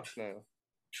 He's washed now.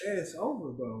 Yeah, it's over,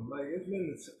 bro. Like, it's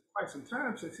been quite some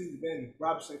time since he's been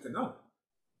Robinson Cano.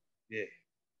 Yeah,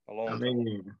 a long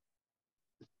time.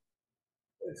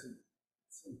 It's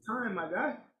some time, my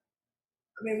guy.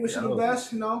 I mean, wish him the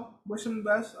best, Wish him the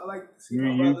best. I like to see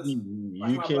my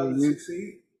brothers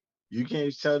succeed. You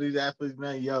can't tell these athletes,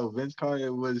 man. Yo, Vince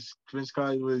Carter was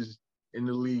in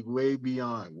the league way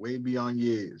beyond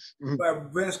years.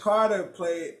 But Vince Carter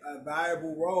played a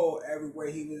valuable role everywhere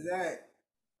he was at.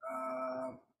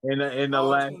 In the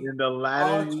latter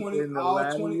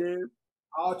years,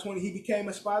 all 20, he became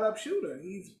a spot up shooter.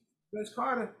 He's Vince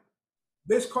Carter.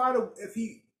 Vince Carter, if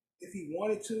he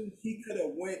wanted to, he could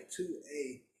have went to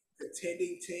a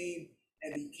contending team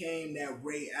and became that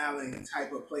Ray Allen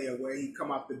type of player where he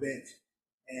come off the bench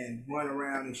and run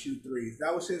around and shoot threes.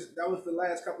 That was the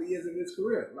last couple of years of his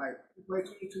career. Like, he played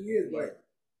 22 years, but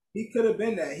he could have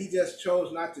been that. He just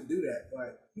chose not to do that.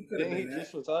 But he could have been that. Didn't he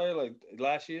just retire like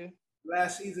last year?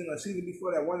 Last season or season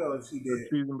before that, one of those he did. The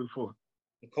season before.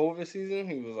 The COVID season,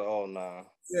 he was like, oh, nah.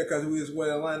 Yeah, because we was with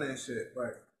Atlanta and shit.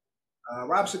 But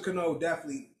Robinson Cano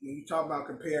definitely, when you talk about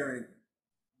comparing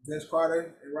Vince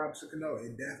Carter and Robinson Cano,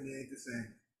 it definitely ain't the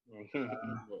same.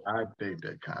 I think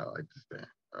they kind of like the same.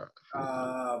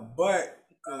 But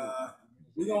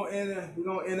we're gonna end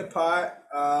the pod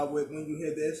with, when you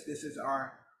hear this. This is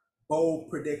our bold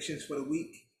predictions for the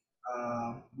week.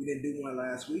 We didn't do one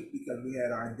last week because we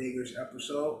had our Diggers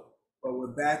episode, but we're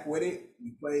back with it.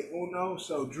 We played Uno.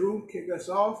 So Drew, kick us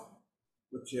off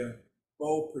with your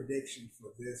bold prediction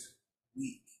for this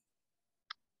week.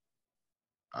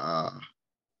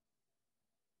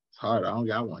 It's hard. I don't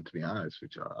got one, to be honest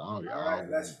with y'all. All right,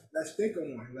 let's think of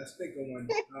one.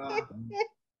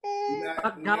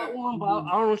 I got one, but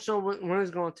I don't know when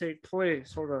it's gonna take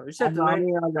place. Hold on. You said I'm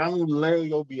literally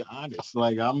gonna be honest.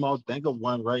 Like, I'm gonna think of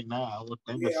one right now. I will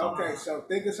think of something. Okay, so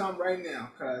think of something right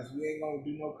now, because we ain't gonna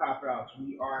do no cop outs.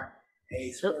 We are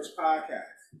a sports podcast.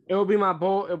 It'll be my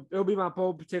bold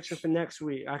prediction for next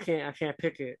week. I can't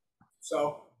pick it.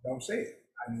 So don't say it.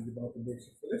 I need the bold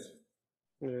prediction for this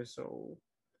one. Yeah. So.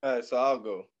 All right, so I'll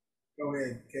go. Go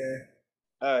ahead, Kev.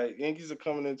 All right, Yankees are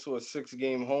coming into a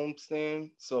 6-game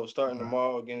homestand. So starting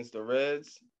tomorrow against the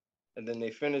Reds, and then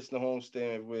they finish the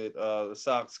homestand with the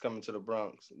Sox coming to the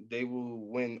Bronx. They will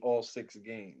win all 6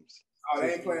 games. Oh,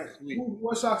 they ain't playing.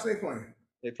 What Sox they playing?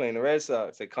 They playing the Red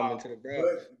Sox. They come into the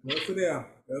Bronx. Good for them.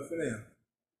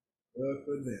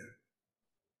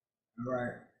 All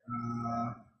right.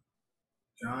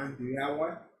 John, do you have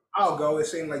one? I'll go. It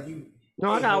seemed like you.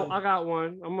 No, I got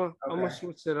one. I'm gonna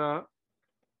switch it up.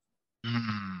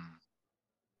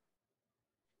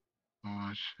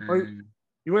 Oh shit! Oh,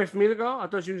 you wait for me to go? I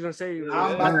thought you was gonna say you.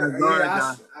 I'm about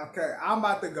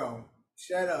to go.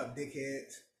 Shut up,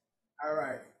 dickheads. All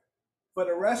right. For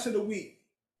the rest of the week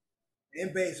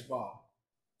in baseball,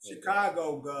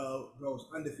 Chicago goes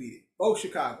undefeated. Both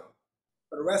Chicago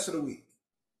for the rest of the week.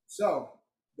 So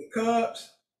the Cubs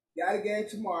got a game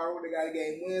tomorrow. They got a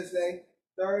game Wednesday,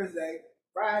 Thursday,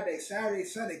 Friday, Saturday,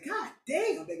 Sunday. God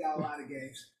damn, they got a lot of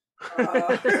games.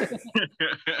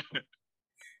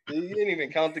 You didn't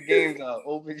even count the games out.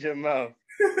 Open your mouth.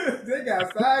 They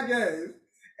got 5 games,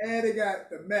 and they got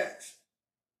the Mets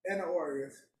and the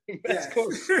Orioles. Mets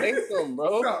go spank them,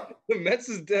 bro. So, the Mets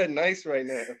is dead nice right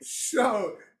now.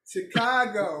 So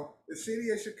Chicago, the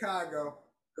city of Chicago,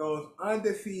 goes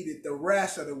undefeated the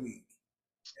rest of the week.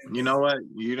 And you know what?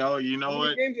 You know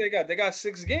what? Games they got? They got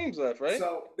 6 games left, right?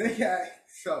 So the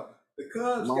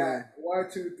Cubs got 1,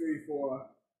 2, 3, 4,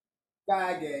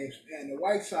 5 games, and the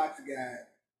White Sox got.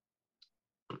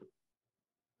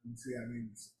 Let me see how many.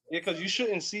 Yeah, because you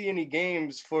shouldn't see any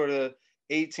games for the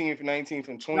 18th, 19th,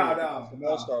 and 20th. No.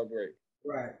 All-Star break.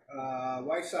 Right.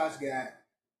 White Sox got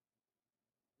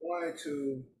 1,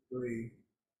 2, 3,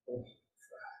 4, 5.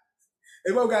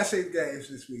 They both got 6 games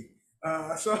this week.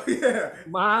 So yeah,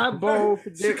 my bold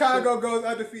prediction. Chicago goes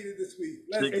undefeated this week.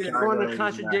 Let's get it. It's going to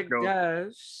contradict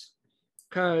Des,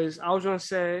 because I was gonna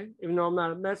say, even though I'm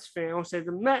not a Mets fan, I was say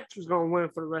the Mets was gonna win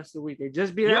for the rest of the week. They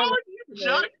just beat Atlanta.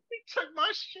 Took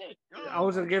my shit. I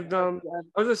was gonna give them.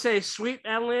 I was gonna say sweep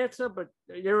Atlanta, but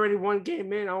they already 1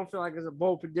 game in. I don't feel like it's a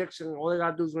bold prediction. All they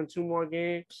gotta do is win 2 more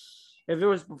games. If it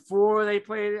was before they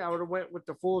played it, I would have went with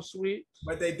the full sweep.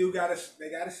 But they got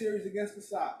a series against the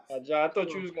Sox. John, I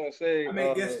thought you was gonna say.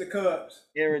 Against the Cubs.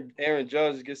 Aaron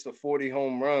Judge gets to 40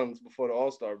 home runs before the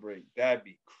All-Star break. That'd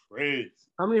be crazy.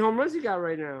 How many home runs he got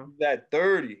right now? He's at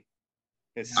 30.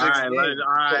 In 6 games. All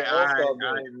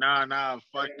right. Nah,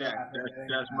 fuck that.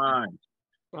 That's mine.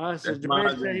 All right, so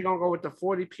Jermaine said he's gonna go with the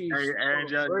 40 piece. Aaron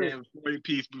Judge gave 40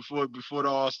 piece before the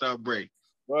All-Star break.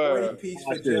 40 piece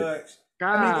for Judge.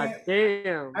 God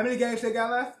damn. How many games they got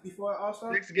left before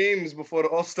All-Star? 6 games before the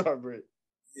All-Star break.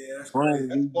 Yeah, that's crazy.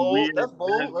 That's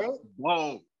bold, right?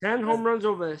 Bold. 10 home runs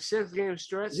over a 6-game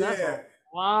stretch. Yeah. That's a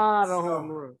lot of home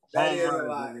runs. That is a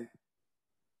lot.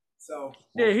 So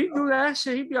yeah, he do that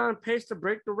shit. He'd be on pace to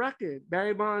break the record,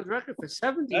 Barry Bonds' record for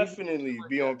 70. Definitely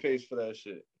be on pace for that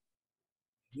shit.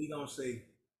 We gonna see.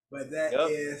 But that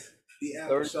is the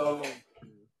episode.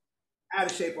 Out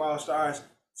of Shape All Stars,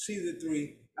 season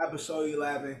 3, episode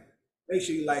 11. Make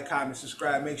sure you like, comment,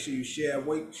 subscribe. Make sure you share.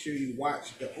 Make sure you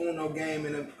watch the Uno game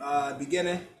in the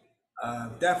beginning.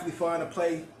 Definitely fun to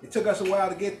play. It took us a while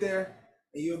to get there.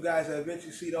 And you guys will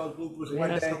eventually see those bloopers one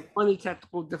day. Some funny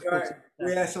technical difficulties.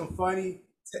 We had some funny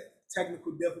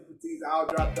technical difficulties. I'll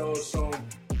drop those soon.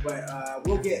 But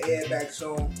we'll get Ed back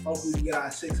soon. Hopefully we get our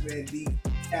 6-man deep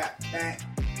cap back.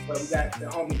 But we got the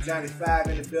homie Johnny 5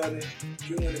 in the building,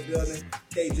 Drew in the building,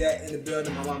 K-Jack in the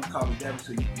building. My mom called me Devin,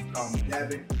 so you can call me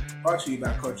Devin. Brought to you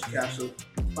by Culture Capsule.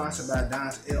 Sponsored by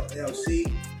Don's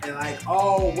LLC. And like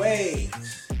always,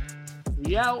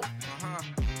 we out.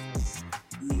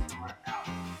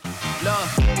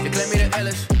 Love, you claim me the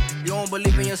illest. You don't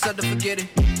believe in yourself to forget it.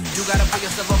 You gotta put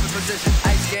yourself up in position.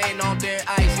 Ice skating on thin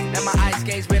ice, and my ice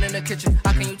skates been in the kitchen.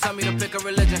 How can you tell me to pick a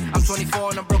religion? I'm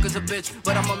 24 and I'm broke as a bitch,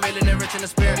 but I'm a millionaire rich in the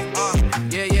spirit.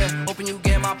 Yeah, hoping you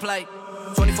get my plight.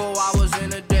 24 hours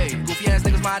in a day. Goofy ass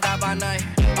niggas might die by night.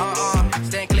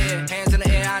 Stand clear, hands in the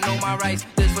air, I know my rights.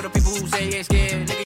 This for the people who say ain't scared. Nigga,